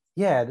hand.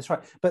 Yeah, that's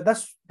right. But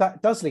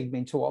that does lead me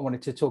into what I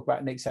wanted to talk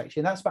about next, actually,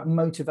 and that's about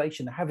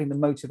motivation. Having the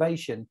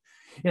motivation,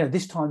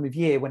 this time of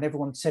year when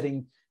everyone's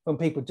when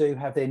people do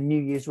have their New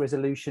Year's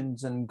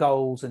resolutions and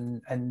goals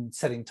and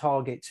setting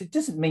targets, it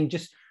doesn't mean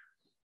just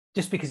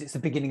because it's the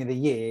beginning of the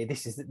year,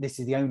 this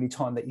is the only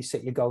time that you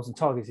set your goals and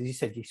targets. As you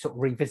said, you sort of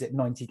revisit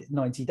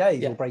 90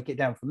 days or break it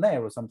down from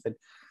there or something.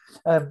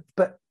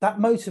 But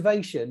that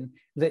motivation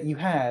that you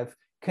have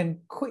can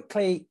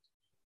quickly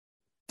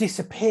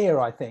disappear,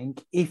 I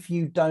think, if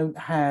you don't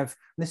have,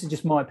 and this is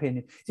just my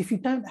opinion, if you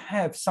don't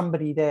have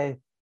somebody there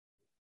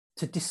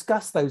to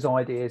discuss those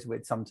ideas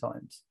with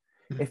sometimes.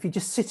 If you're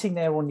just sitting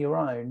there on your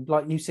own,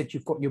 like you said,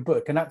 you've got your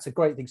book, and that's a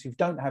great thing. So if you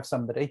don't have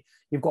somebody,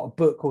 you've got a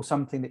book or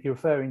something that you're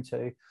referring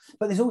to.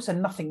 But there's also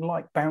nothing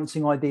like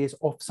bouncing ideas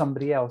off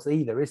somebody else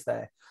either, is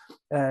there?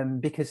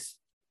 Because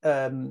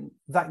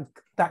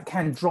that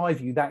can drive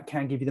you, that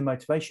can give you the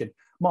motivation.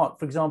 Mark,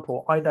 for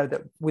example, I know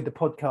that with the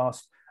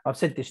podcast, I had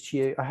said this to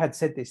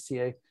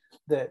you,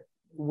 that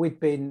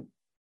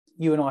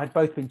you and I had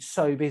both been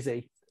so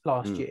busy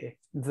last year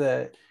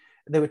that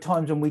there were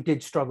times when we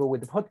did struggle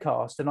with the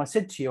podcast. And I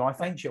said to you, I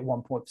thanked you at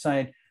one point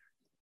saying,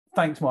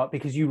 thanks, Mark,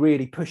 because you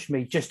really pushed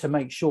me just to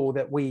make sure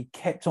that we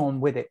kept on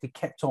with it. We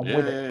kept on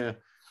with it.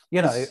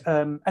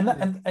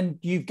 And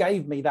you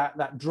gave me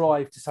that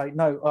drive to say,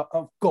 no,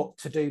 I've got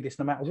to do this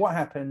no matter what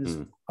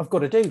happens. I've got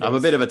to do this. I'm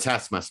a bit of a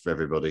taskmaster,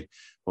 everybody.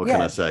 What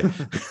can I say?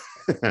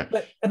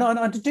 And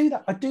I do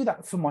that. I do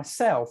that for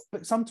myself,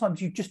 but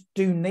sometimes you just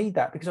do need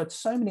that because I had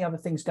so many other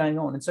things going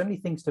on and so many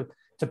things to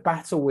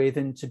battle with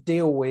and to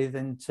deal with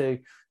and to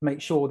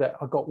make sure that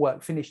I got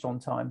work finished on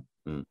time.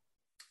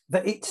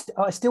 That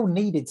I still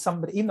needed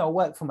somebody, even though I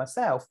worked for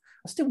myself,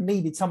 I still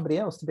needed somebody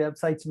else to be able to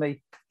say to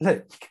me,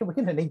 look, we're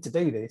going to need to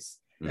do this.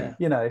 I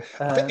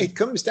think it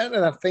comes down to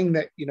that thing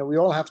that, we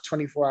all have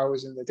 24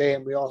 hours in the day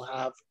and we all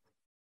have,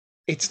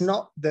 it's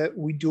not that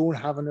we don't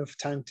have enough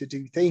time to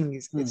do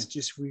things. It's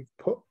just we've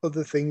put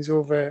other things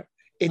over.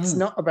 It's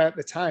not about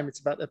the time. It's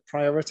about the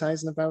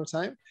prioritizing of our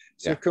time.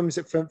 So it comes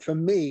for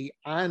me,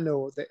 I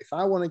know that if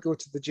I want to go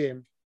to the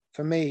gym,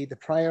 for me, the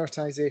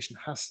prioritization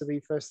has to be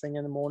first thing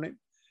in the morning.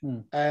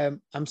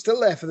 I'm still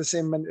there for the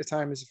same amount of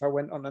time as if I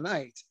went on a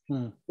night.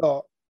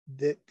 But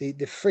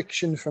the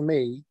friction for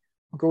me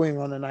going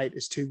on a night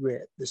is too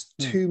great. There's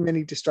too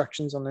many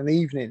distractions on an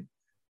evening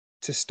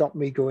to stop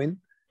me going.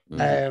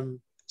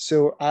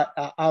 So I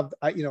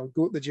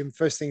go to the gym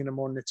first thing in the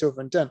morning, it's over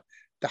and done.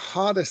 The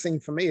hardest thing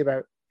for me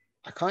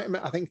I can't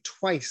remember, I think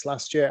twice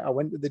last year I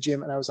went to the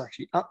gym and I was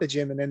actually at the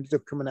gym and ended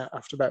up coming out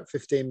after about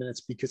 15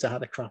 minutes because I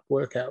had a crap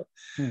workout.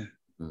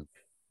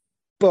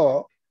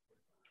 But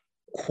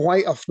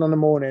quite often in the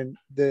morning,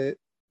 I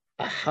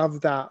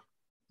have that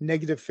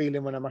negative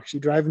feeling when I'm actually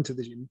driving to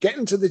the gym.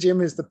 Getting to the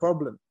gym is the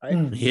problem,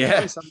 right?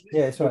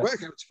 The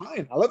workout's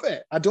fine. I love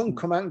it. I don't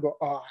come out and go,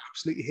 oh, I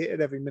absolutely hated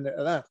every minute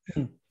of that.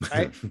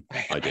 Right?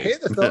 I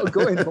hate the thought of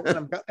going, but when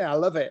I'm got there, I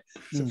love it.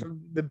 So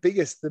from the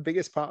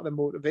biggest part of the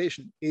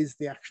motivation is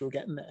the actual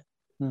getting there.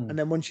 And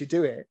then once you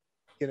do it,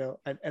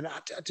 and I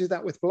do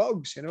that with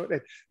blogs.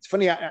 It's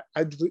funny. I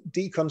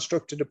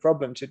deconstructed a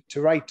problem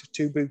to write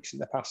 2 books in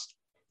the past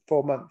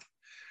 4 months.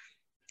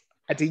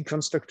 I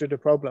deconstructed a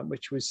problem,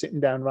 which was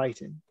sitting down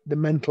writing, the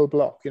mental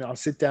block. I'll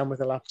sit down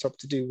with a laptop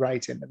to do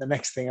writing, and the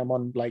next thing I'm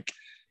on like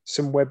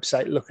some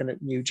website looking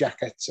at new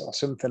jackets or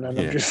something, and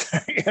I'm just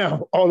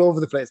all over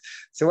the place.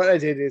 So what I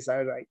did is I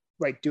was like,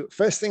 right, do it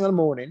first thing in the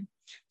morning.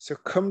 So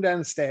come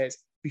downstairs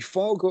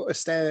before I go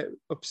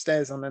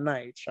upstairs on the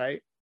night,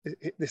 right?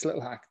 This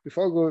little hack.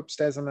 Before I go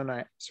upstairs on the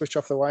night, switch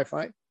off the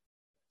Wi-Fi,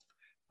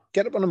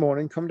 get up in the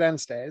morning, come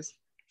downstairs,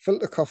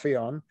 filter coffee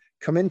on,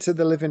 come into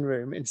the living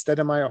room instead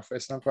of my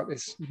office, and I've got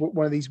this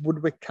one of these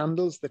woodwick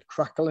candles that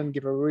crackle and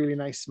give a really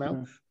nice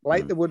smell.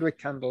 Light the woodwick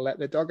candle, let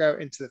the dog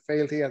out into the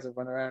field here as I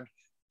run around,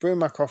 brew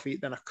my coffee,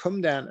 then I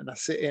come down and I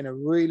sit in a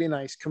really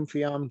nice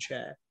comfy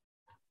armchair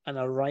and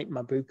I write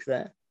my book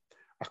there.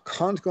 I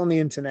can't go on the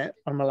internet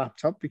on my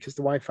laptop because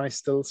the Wi-Fi is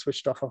still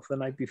switched off the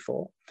night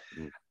before.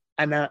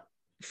 And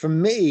for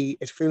me,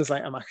 it feels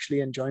like I'm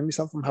actually enjoying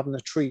myself. I'm having a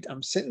treat.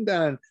 I'm sitting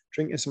down,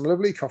 drinking some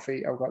lovely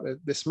coffee. I've got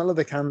the smell of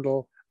the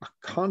candle. I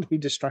can't be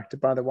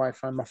distracted by the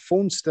Wi-Fi. My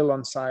phone's still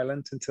on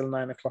silent until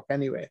 9 o'clock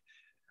anyway.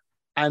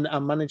 And I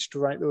managed to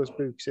write those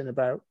books in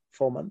about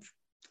 4 months.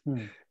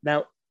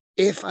 Now,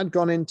 if I'd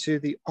gone into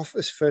the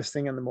office first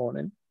thing in the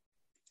morning,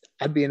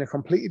 I'd be in a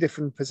completely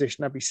different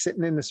position. I'd be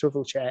sitting in the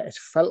swivel chair. It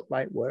felt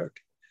like work.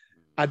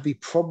 I'd be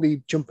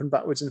probably jumping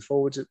backwards and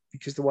forwards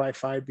because the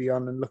Wi-Fi would be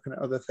on and looking at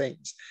other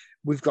things.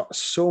 We've got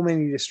so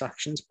many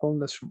distractions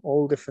pulling us from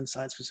all different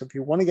sides. So if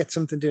you want to get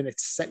something doing,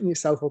 it's setting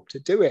yourself up to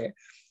do it.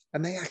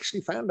 And they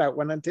actually found out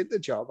when I did the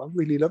job, I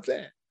really loved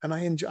it. And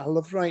I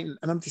love writing,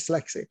 and I'm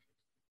dyslexic,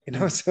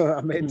 so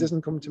I mean, it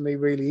doesn't come to me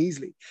really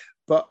easily,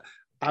 but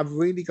I've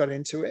really got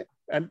into it.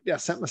 And I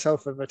set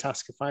myself a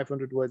task of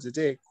 500 words a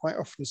day. Quite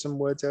often, some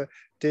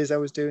days I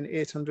was doing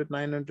 800,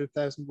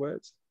 900,000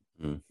 words.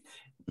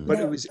 But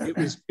it was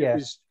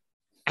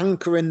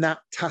anchoring that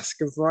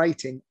task of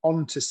writing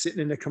onto sitting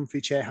in a comfy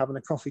chair having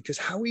a coffee. Because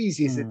how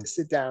easy is it to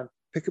sit down,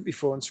 pick up your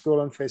phone,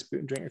 scroll on Facebook,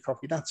 and drink a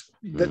coffee?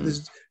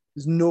 There's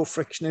no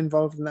friction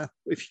involved in that.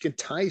 If you can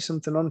tie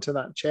something onto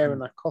that chair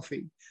and that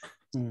coffee,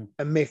 and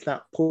make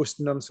that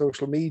posting on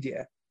social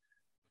media.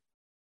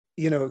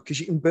 Because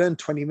you can burn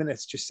 20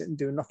 minutes just sitting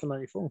doing nothing on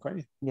your phone, can't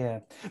you? Yeah.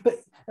 But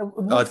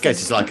I guess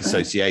it's like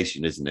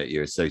association, isn't it?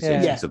 You're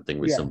associating something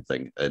with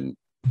something, and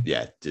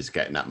just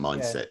getting that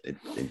mindset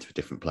into a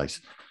different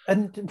place.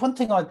 And one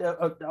thing I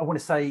want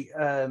to say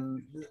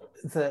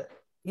that,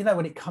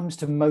 when it comes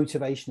to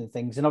motivation and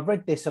things, and I've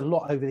read this a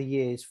lot over the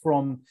years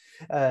from,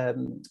 sort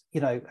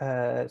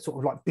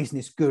of like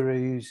business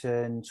gurus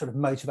and sort of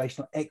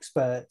motivational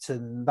experts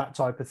and that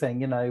type of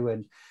thing,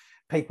 and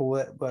people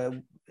that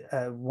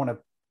want to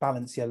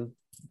balance your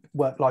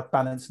work-life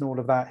balance and all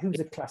of that.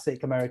 Who's a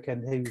classic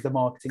American? Who's the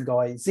marketing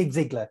guy? Zig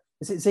Ziglar.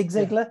 Is it Zig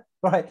Ziglar?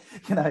 Right.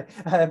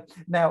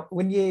 Now,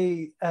 when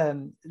you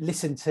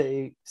listen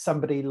to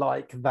somebody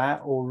like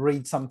that, or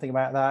read something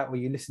about that, or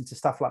you listen to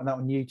stuff like that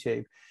on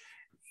YouTube,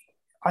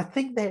 I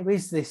think there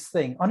is this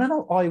thing. I don't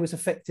know. I was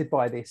affected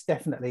by this,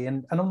 definitely.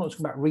 And I'm not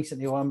talking about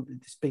recently, or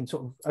it's been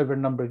sort of over a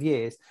number of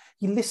years.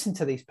 You listen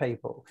to these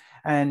people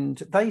and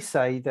they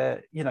say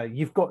that,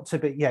 you've got to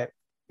be,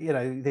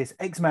 there's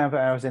X amount of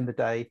hours in the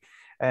day.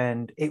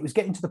 And it was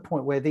getting to the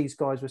point where these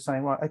guys were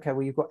saying, right, okay,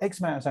 well, you've got X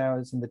amount of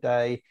hours in the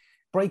day,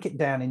 break it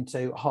down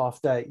into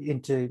half days,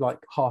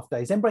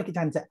 then break it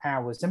down into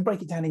hours, then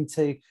break it down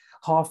into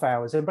half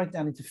hours, then break it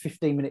down into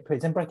 15-minute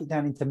periods, then break it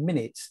down into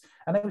minutes.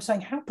 And they were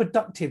saying, how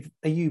productive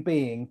are you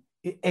being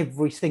for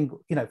every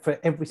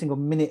single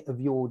minute of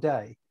your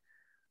day?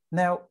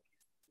 Now,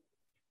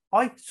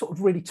 I sort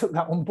of really took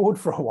that on board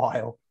for a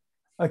while.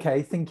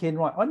 Okay, thinking,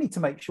 right, I need to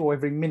make sure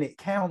every minute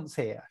counts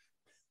here.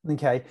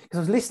 Okay, because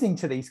I was listening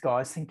to these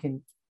guys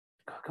thinking,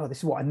 God, this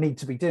is what I need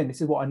to be doing.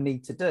 This is what I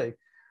need to do.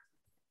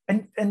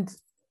 And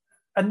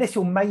unless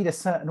you're made a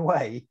certain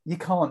way, you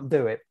can't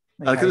do it.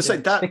 Okay? I was going to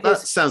say that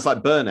sounds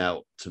like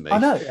burnout to me. I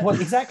know.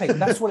 Well, exactly.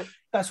 That's what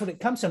it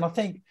comes to. And I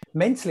think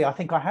mentally,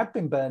 I have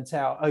been burnt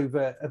out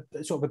over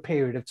a sort of a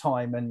period of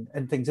time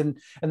and things. And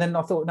then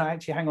I thought, no,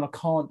 actually, hang on, I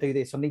can't do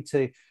this. I need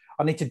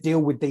to deal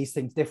with these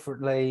things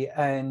differently.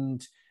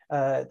 And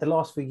the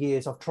last few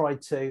years, I've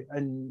tried to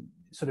and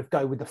sort of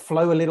go with the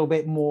flow a little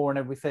bit more and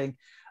everything.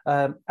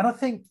 And I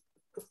think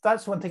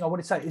that's one thing I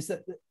want to say is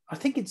that I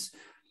think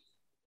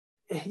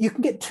you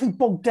can get too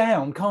bogged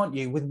down, can't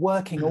you, with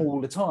working all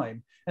the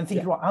time and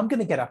thinking, right, I'm going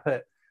to get up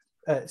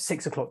at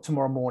 6 o'clock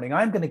tomorrow morning.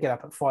 I'm going to get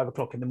up at 5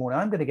 o'clock in the morning.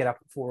 I'm going to get up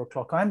at 4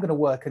 o'clock. I'm going to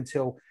work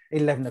until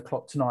 11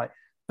 o'clock tonight.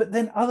 But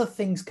then other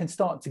things can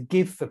start to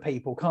give for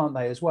people, can't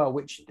they, as well,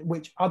 which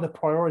other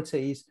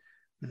priorities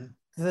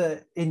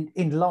that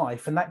in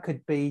life, and that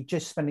could be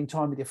just spending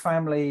time with your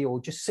family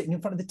or just sitting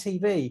in front of the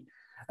TV,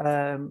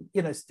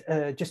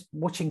 just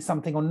watching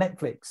something on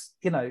Netflix.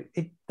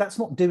 That's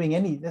not doing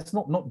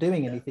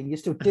anything. You're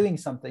still doing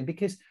something,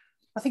 because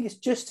I think it's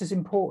just as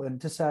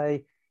important to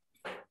say,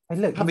 hey,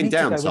 look, having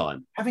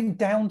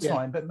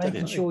downtime, but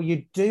making sure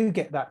you do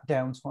get that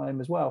downtime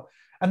as well.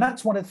 And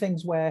that's one of the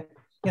things where,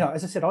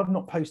 as I said, I've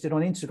not posted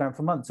on Instagram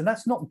for months, and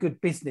that's not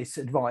good business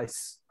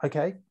advice.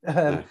 Okay.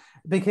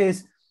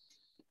 Because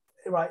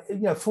right,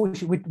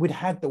 fortunately we'd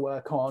had the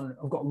work on.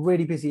 I've got a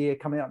really busy year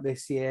coming up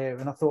this year,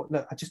 and I thought,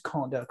 look, I just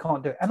can't do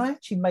it. And I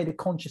actually made a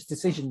conscious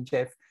decision,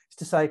 Jeff,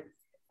 to say,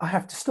 I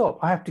have to stop.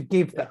 I have to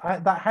give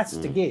that. That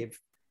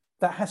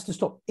has to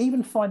stop.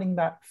 Even finding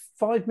that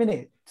 5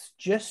 minutes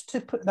just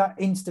to put that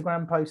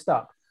Instagram post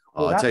up.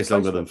 It takes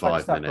longer than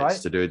 5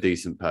 minutes to do a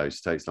decent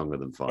post. It takes longer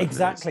than 5 minutes.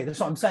 Exactly. That's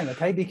what I'm saying.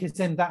 Okay. Because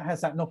then that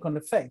has that knock-on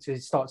effect. So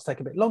it starts to take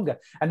a bit longer.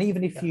 And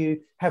even if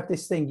you have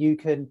this thing, you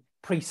can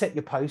preset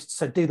your posts,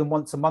 so do them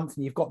once a month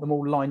and you've got them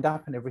all lined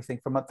up and everything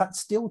for a month. That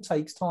still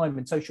takes time,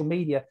 and social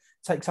media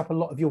takes up a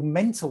lot of your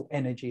mental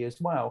energy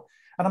as well.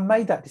 And I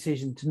made that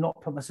decision to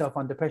not put myself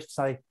under pressure to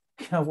say,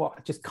 you know what,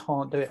 I just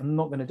can't do it. I'm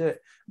not going to do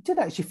it. I did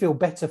actually feel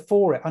better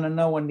for it. And I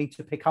know I need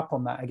to pick up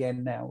on that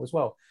again now as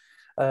well.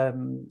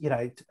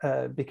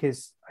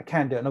 Because I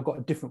can do it, and I've got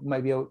a different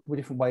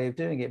way of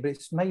doing it. But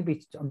it's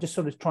maybe I'm just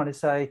sort of trying to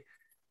say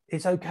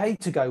it's okay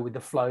to go with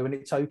the flow, and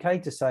it's okay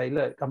to say,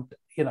 look,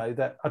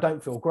 that I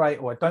don't feel great,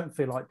 or I don't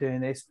feel like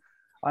doing this.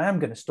 I am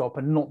going to stop,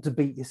 and not to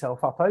beat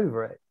yourself up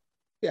over it.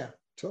 Yeah,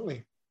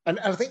 totally. And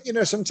I think,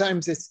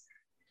 sometimes it's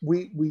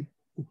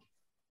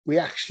we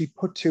actually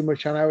put too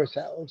much on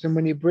ourselves, and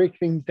when you break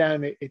things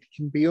down, it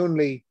can be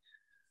only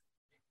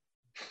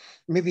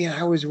maybe an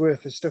hour's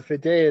worth of stuff a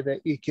day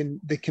that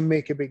can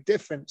make a big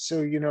difference.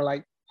 So,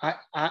 like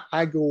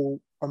I go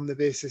on the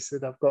basis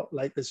that I've got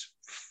like there's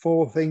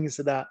 4 things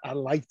that I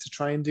like to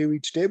try and do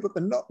each day, but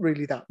they're not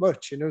really that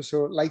much,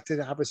 So I like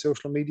to have a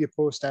social media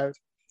post out,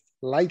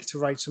 like to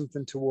write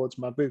something towards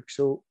my book.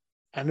 So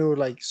I know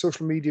like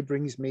social media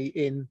brings me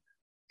in,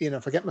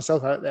 if I get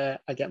myself out there,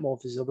 I get more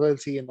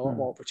visibility and a lot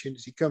more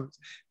opportunity comes.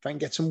 If I can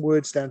get some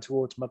words down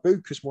towards my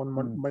book, because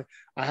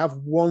I have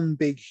one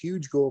big,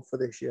 huge goal for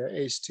this year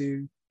is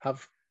to have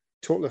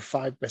a total of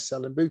 5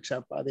 best-selling books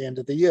out by the end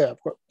of the year.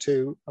 I've got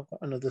 2, I've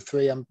got another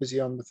 3 I'm busy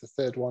on with the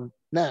 3rd one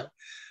now.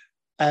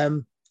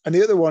 And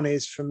the other one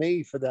is for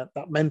me, for that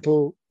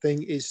mental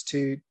thing, is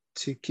to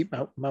keep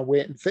my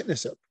weight and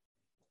fitness up.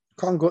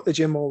 Can't go to the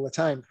gym all the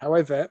time.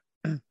 However,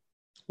 one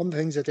of the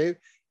things I do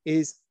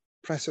is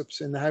press-ups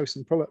in the house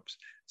and pull-ups.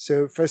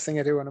 So first thing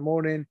I do in the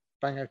morning,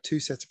 bang out 2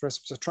 sets of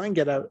press-ups. I try and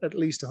get out at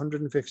least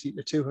 150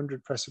 to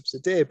 200 press-ups a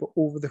day, but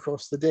over the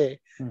course of the day.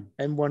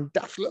 And one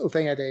daft little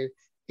thing I do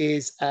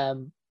is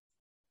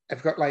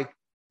I've got like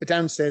a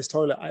downstairs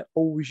toilet. I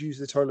always use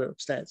the toilet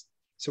upstairs.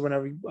 So when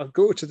I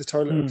go to the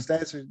toilet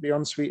upstairs, the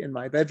ensuite in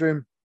my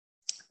bedroom,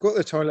 go to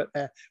the toilet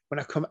there. When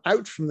I come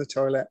out from the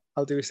toilet,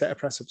 I'll do a set of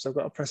press-ups. I've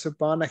got a press-up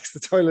bar next to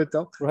the toilet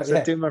door, so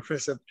I do my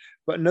press-up.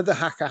 But another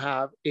hack I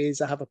have is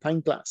I have a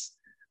pint glass.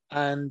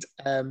 And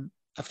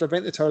after I've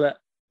been to the toilet,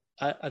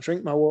 I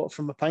drink my water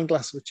from a pint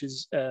glass, which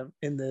is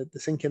in the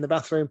sink in the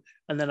bathroom,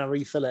 and then I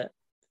refill it.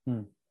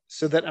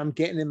 So that I'm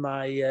getting in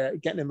my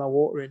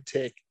water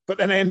intake, but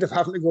then I end up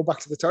having to go back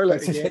to the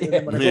toilet again. And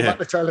then when I go back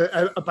to the toilet,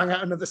 I bang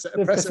out another set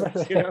of press-ups.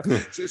 So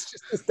it's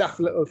just this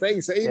daft little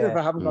thing. So even if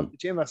I haven't gone to the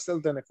gym, I've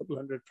still done a couple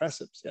hundred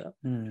press-ups. But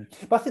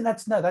I think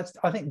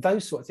I think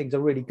those sort of things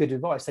are really good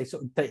advice. They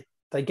sort of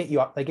they get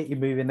you up, they get you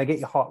moving, they get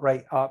your heart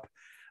rate up.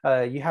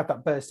 You have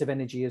that burst of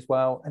energy as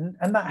well,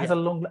 and that has a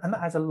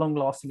long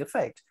lasting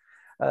effect.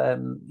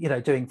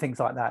 Doing things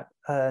like that,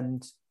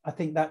 and I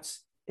think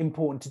that's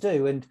important to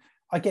do. And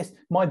I guess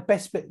my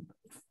best bit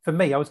for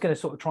me, I was going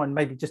to sort of try and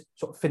maybe just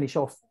sort of finish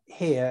off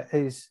here,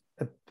 is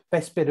the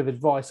best bit of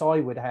advice I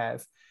would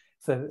have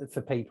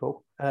for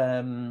people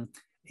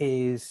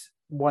is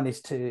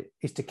to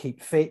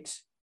keep fit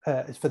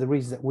for the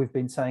reasons that we've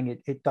been saying.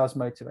 It does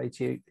motivate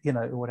you,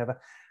 or whatever,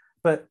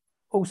 but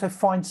also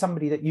find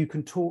somebody that you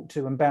can talk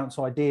to and bounce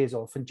ideas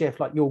off. And Jeff,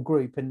 like your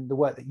group and the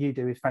work that you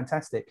do is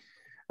fantastic.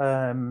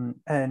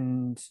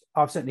 And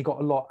I've certainly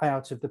got a lot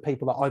out of the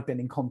people that I've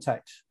been in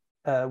contact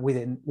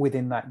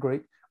within that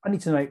group.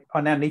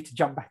 I now need to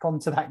jump back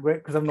onto that group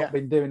because I've not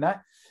been doing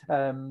that.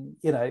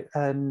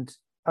 And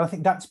I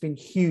think that's been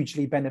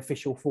hugely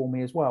beneficial for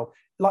me as well.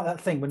 Like that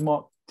thing when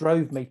Mark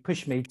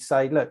pushed me to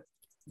say, look,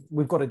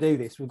 we've got to do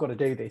this.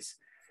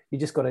 You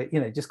just got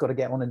to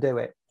get on and do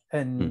it.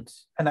 And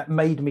that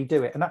made me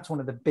do it. And that's one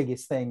of the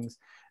biggest things.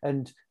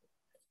 And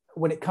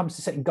when it comes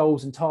to setting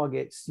goals and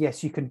targets,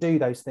 yes, you can do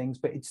those things,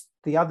 but it's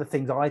the other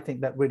things I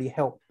think that really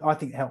helped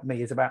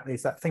me is about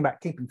that thing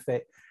about keeping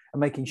fit and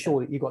making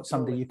sure that you've got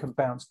somebody you can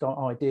bounce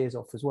ideas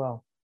off as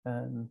well.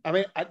 I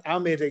mean, I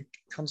made a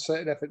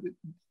concerted effort,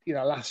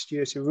 last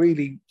year to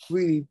really,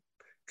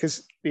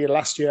 because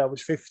last year I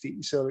was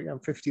 50, so I'm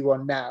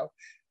 51 now.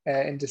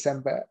 In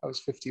December, I was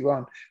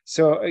 51.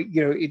 So,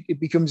 it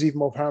becomes even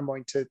more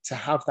paramount to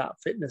have that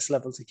fitness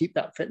level, to keep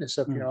that fitness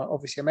up.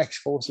 Obviously I'm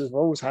ex-forces, I've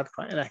always had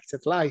quite an active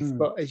life,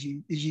 but as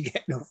you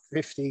get over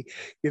 50,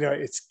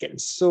 it's getting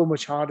so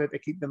much harder to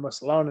keep the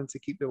muscle on and to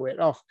keep the weight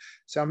off.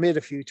 So I made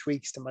a few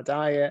tweaks to my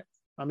diet.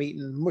 I'm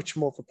eating much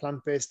more of a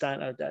plant-based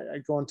diet. I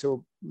go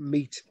into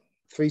meat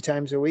 3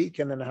 times a week,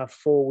 and then I have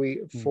 4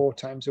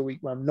 times a week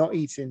where I'm not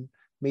eating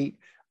meat.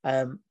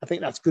 I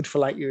think that's good for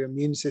like your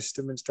immune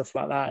system and stuff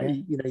like that.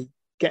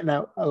 Getting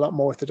out a lot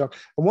more with the dog.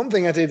 And one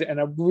thing I did, and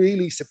I'm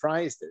really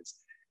surprised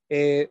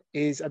is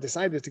I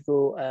decided to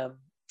go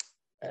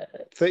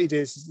 30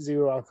 days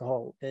zero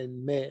alcohol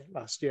in May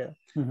last year.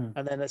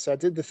 And then so I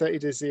did the 30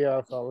 days zero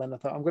alcohol, and I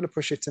thought I'm going to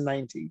push it to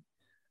 90.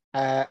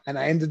 And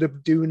I ended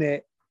up doing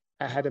it.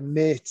 I had a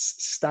mate's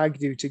stag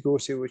do to go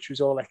to, which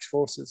was all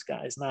ex-forces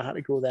guys, and I had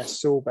to go there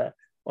sober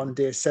on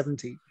day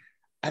 70.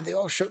 And they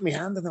all shook me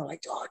hand and they were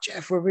like, oh,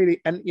 Jeff, we're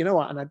really, and you know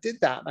what? And I did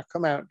that, and I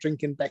come out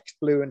drinking Beck's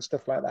Blue and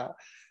stuff like that.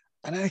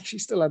 And I actually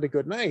still had a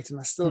good night, and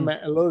I still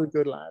met a lot of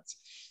good lads.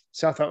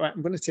 So I thought, right,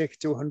 I'm going to take it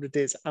to 100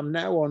 days. I'm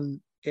now on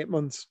 8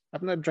 months. I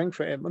haven't had a drink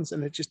for 8 months,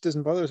 and it just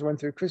doesn't bother us. I went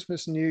through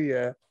Christmas and New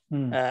Year,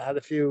 had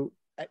a few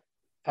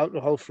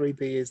alcohol-free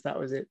beers. That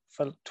was it.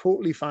 Felt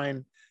totally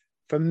fine.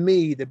 For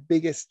me, the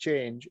biggest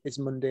change is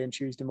Monday and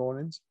Tuesday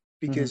mornings,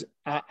 because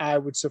I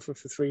would suffer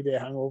for 3-day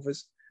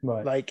hangovers,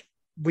 like,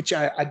 which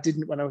I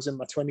didn't when I was in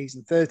my 20s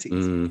and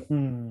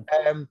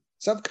 30s.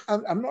 So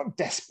I'm not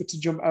desperate to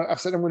jump.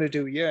 I've said I'm going to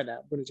do a year now.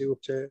 I'm going to do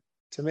up to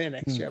May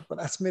next year, but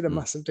that's made a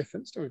massive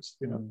difference to it.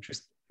 You know,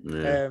 just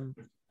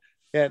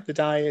the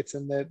diet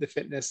and the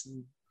fitness,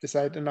 and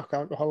decide to knock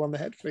alcohol on the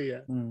head for a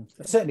year.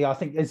 Certainly, I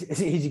think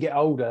as you get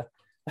older,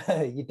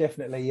 you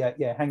definitely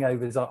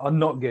hangovers are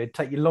not good,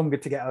 take you longer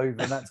to get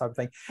over, and that type of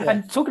thing.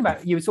 And talking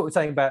about, you were sort of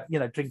saying about, you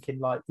know, drinking,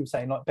 like you were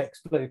saying, like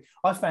Beck's Blue.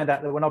 I found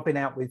out that when I've been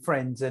out with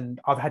friends and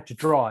I've had to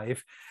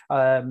drive,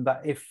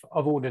 that if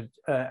I've ordered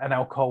an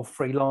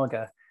alcohol-free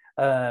lager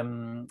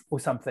or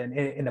something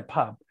in a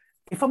pub,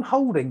 if I'm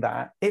holding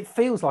that, it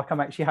feels like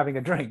I'm actually having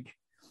a drink.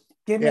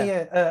 Give me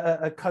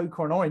a Coke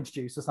or an orange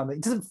juice or something.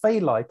 It doesn't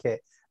feel like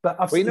it. But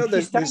I've you know,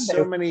 there's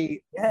so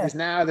many. There's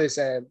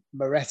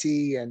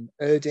Moretti and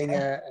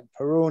Erdinger and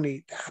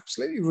Peroni. They're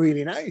absolutely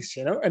really nice,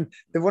 you know. And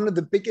they're one of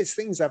the biggest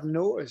things I've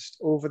noticed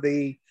over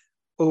the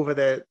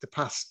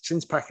past,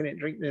 since packing it and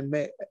drinking in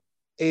May,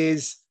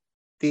 is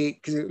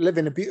because we live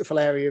in a beautiful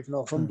area of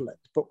Northumberland,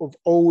 but we've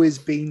always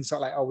been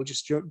sort of like, oh, we'll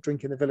just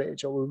drink in the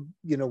village, or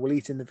we'll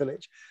eat in the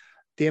village.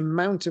 The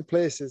amount of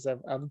places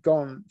I've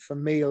gone for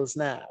meals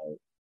now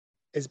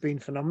has been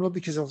phenomenal,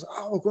 because I was,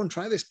 we'll go and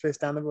try this place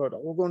down the road,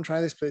 or we'll go and try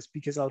this place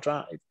because I'll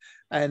drive.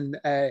 And,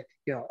 they've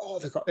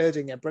got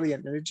Erdinger,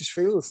 brilliant. And it just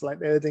feels like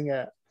the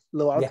Erdinger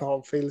low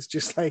alcohol feels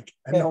just like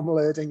a normal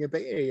Erdinger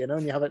beer, you know,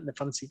 and you have it in a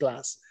fancy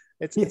glass.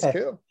 It's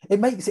cool. It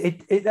makes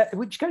it,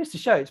 which goes to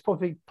show it's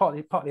probably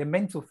partly a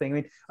mental thing. I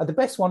mean, the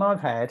best one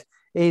I've had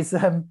is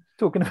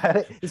talking about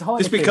it is Heineken.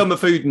 It's become a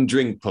food and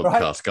drink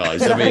podcast,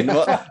 guys. I mean,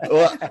 what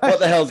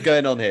the hell's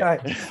going on here? Right.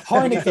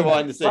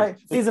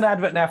 Heineken. Here's an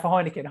advert now for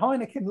Heineken.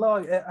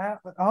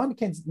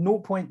 Heineken's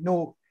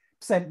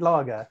 0.0%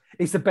 lager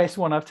is the best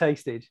one I've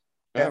tasted.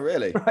 Oh,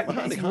 really? Right.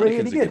 Well, it's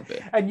really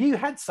good. And you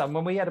had some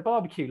when we had a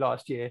barbecue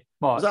last year,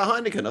 Mark. Was that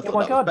Heineken? I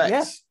thought that was Beck's.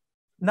 Yeah.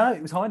 No,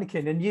 it was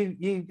Heineken, and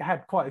you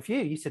had quite a few.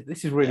 You said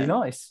this is really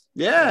nice.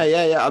 Yeah.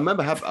 I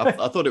remember I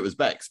thought it was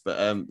Beck's,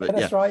 but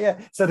that's right. Yeah.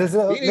 So there's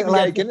a little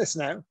get Guinness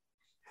now.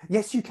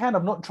 Yes, you can.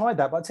 I've not tried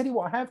that, but I'll tell you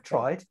what I have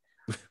tried,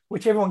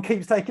 which everyone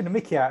keeps taking the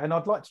mickey out, and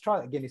I'd like to try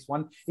that Guinness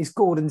one, is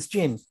Gordon's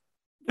Gin.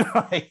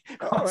 Right.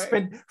 I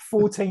spent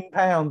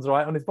 £14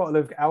 on this bottle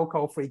of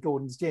alcohol-free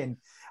Gordon's Gin.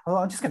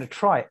 I'm just going to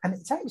try it, and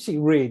it's actually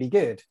really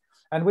good.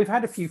 And we've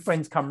had a few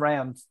friends come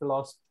round the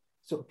last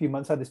sort of few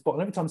months, had this bottle.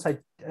 Every time I say,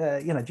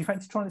 do you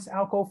fancy trying this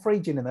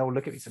alcohol-free gin? And they all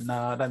look at me and say, no,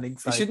 I don't think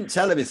so. You shouldn't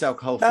tell him it's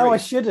alcohol-free. No, I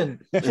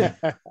shouldn't. And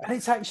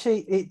it's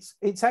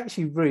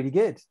actually really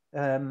good.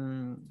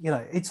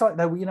 It's like,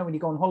 when you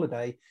go on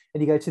holiday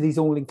and you go to these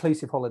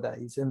all-inclusive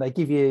holidays and they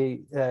give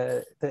you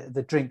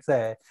the drink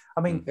there.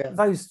 I mean,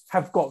 those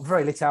have got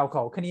very little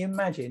alcohol. Can you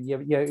imagine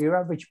your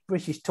average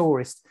British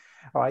tourist,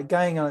 all right,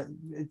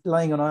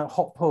 laying by a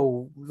hot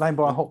pool,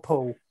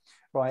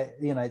 right,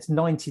 it's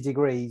 90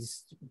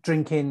 degrees,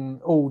 drinking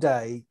all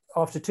day.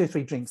 After 2 or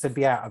 3 drinks, they'd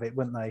be out of it,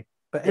 wouldn't they?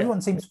 But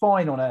everyone seems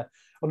fine on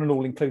an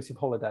all-inclusive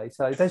holiday.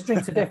 So those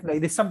drinks are definitely,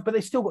 but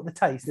they've still got the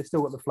taste, they've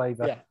still got the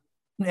flavour. Yeah.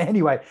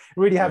 Anyway,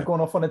 really have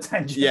gone off on a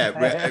tangent.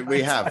 Yeah,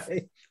 we have.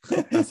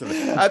 Just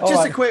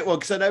a quick one,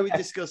 because I know we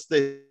discussed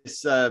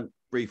this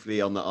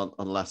briefly on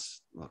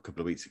last a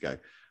couple of weeks ago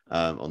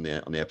on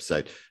the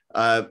episode.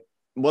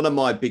 One of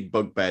my big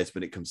bugbears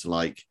when it comes to,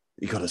 like,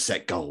 you got to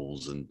set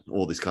goals and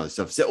all this kind of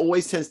stuff. So it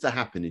always tends to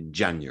happen in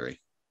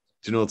January.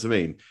 Do you know what I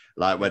mean?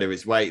 Like, whether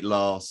it's weight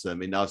loss. I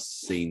mean, I've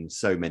seen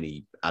so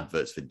many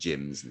adverts for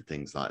gyms and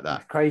things like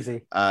that.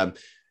 Crazy.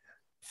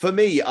 For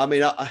me, I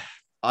mean,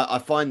 I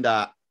find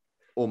that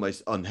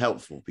almost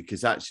unhelpful,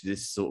 because actually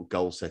this sort of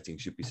goal setting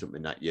should be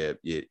something that you're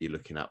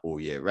looking at all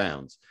year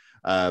round.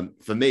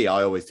 For me,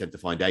 I always tend to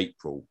find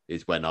April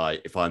is when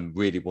if I'm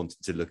really wanting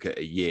to look at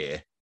a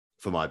year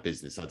for my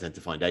business, I tend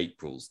to find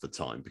April's the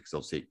time, because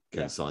obviously it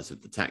coincides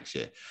with the tax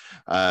year.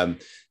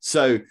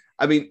 So,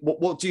 I mean,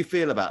 what do you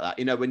feel about that?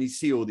 You know, when you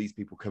see all these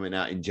people coming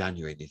out in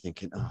January and you're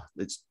thinking,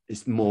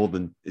 it's more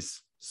than,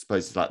 it's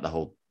supposed to, like the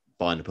whole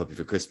buying a puppy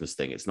for Christmas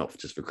thing. It's not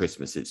just for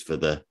Christmas, it's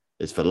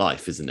for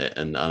life, isn't it?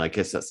 And I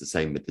guess that's the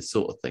same with this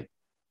sort of thing.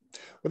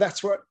 Well,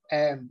 that's what,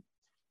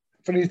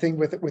 funny thing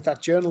with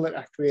that journal that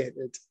I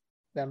created,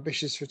 the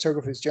Ambitious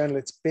Photographer's Journal,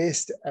 it's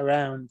based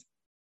around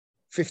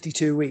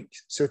 52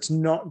 weeks, so it's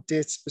not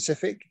date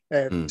specific.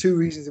 2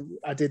 reasons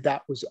I did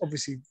that was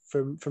obviously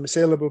from a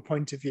saleable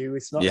point of view,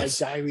 it's not like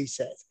diary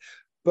set.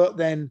 But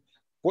then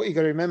what you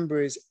got to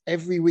remember is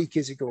every week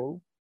is a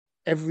goal,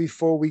 every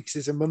 4 weeks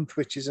is a month,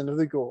 which is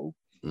another goal,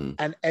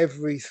 and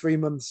every 3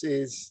 months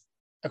is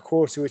a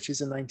quarter, which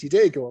is a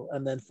 90-day goal,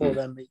 and then 4 of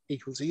them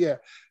equals a year.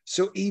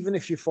 So even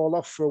if you fall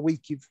off for a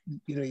week,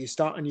 you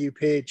start a new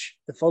page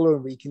the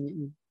following week, and you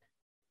can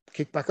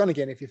kick back on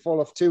again. If you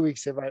fall off 2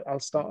 weeks, I'll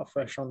start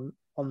afresh on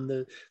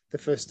the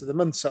first of the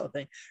month sort of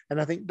thing.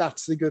 And I think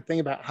that's the good thing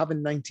about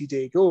having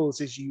 90-day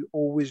goals is you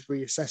always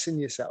reassessing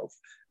yourself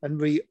and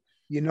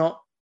you're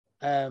not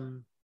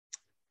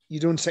you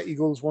don't set your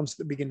goals once at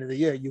the beginning of the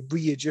year. You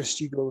readjust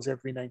your goals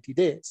every 90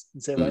 days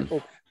and say, right,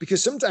 oh,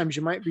 because sometimes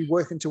you might be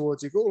working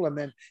towards your goal and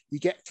then you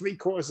get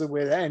 3/4 of the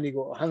way there and you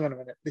go, oh, hang on a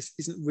minute, this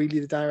isn't really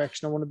the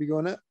direction I want to be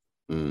going at.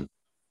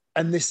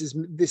 And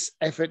this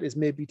effort is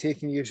maybe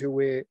taking you to a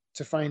way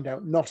to find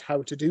out not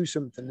how to do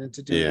something and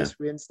to do this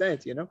way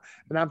instead, you know.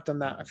 And I've done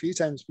that a few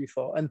times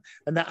before, and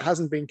that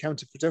hasn't been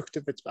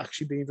counterproductive. It's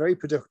actually been very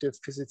productive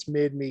because it's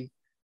made me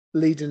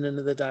lead in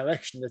another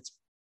direction that's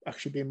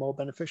actually been more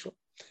beneficial.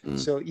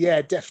 So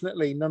yeah,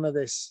 definitely none of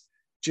this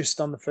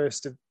just on the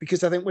first of,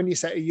 because I think when you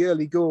set a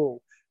yearly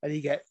goal and you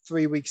get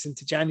 3 weeks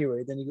into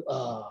January, then you go,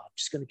 oh, I'm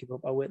just going to give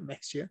up, I'll wait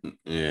next year.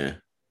 Yeah.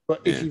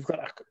 But if you've got,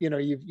 you know,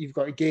 you've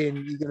got again,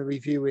 you're going to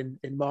review in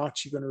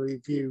March, you're going to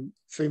review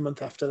 3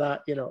 months after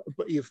that, you know,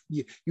 but you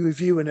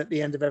reviewing at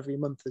the end of every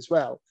month as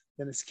well,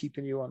 then it's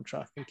keeping you on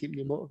track and keeping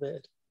you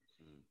motivated.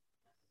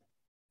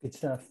 Good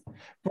stuff.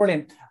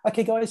 Brilliant.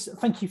 Okay, guys,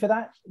 thank you for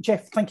that.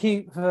 Jeff, thank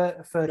you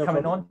for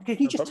coming on. Can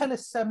you just tell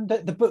us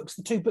the books,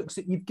 the 2 books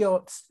that you've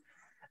got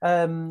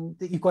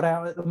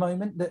out at the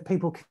moment that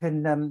people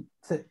can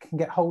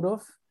get hold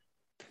of?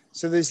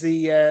 So there's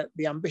the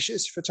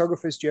Ambitious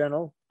Photographer's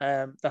Journal.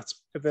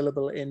 That's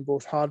available in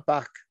both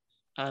hardback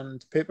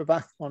and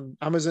paperback on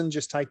Amazon.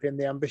 Just type in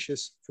the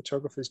Ambitious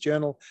Photographer's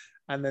Journal.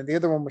 And then the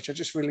other one, which I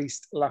just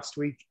released last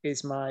week,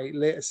 is my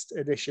latest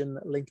edition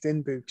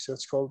LinkedIn book. So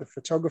it's called The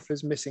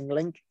Photographer's Missing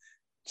Link.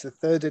 It's the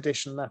 3rd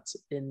edition. That's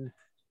in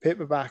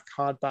paperback,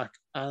 hardback,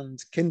 and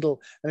Kindle.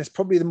 And it's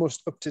probably the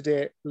most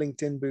up-to-date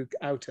LinkedIn book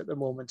out at the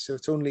moment. So I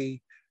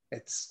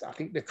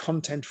think the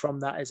content from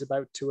that is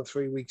about 2 or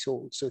 3 weeks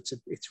old. So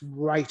it's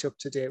right up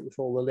to date with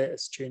all the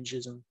latest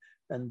changes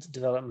and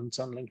developments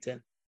on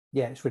LinkedIn.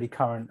 Yeah, it's really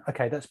current.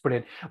 Okay, that's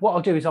brilliant. What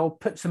I'll do is I'll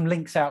put some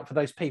links out for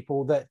those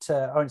people that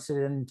are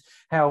interested in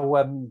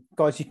how,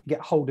 guys, you can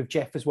get hold of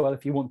Jeff as well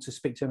if you want to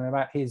speak to him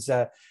about his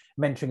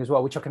mentoring as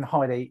well, which I can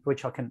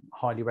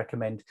highly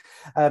recommend.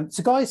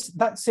 So, guys,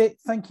 that's it.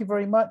 Thank you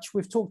very much.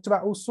 We've talked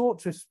about all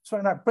sorts. We've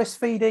talked about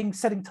breastfeeding,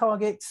 setting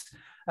targets.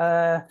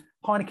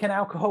 Heineken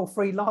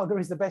alcohol-free lager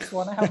is the best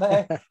one out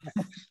there.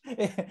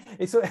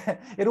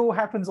 It all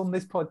happens on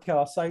this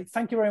podcast. So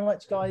thank you very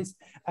much, guys.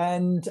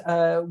 And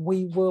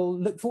we will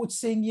look forward to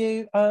seeing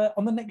you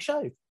on the next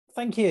show.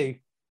 Thank you.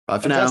 Bye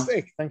for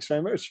Fantastic. Now. Thanks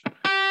very much.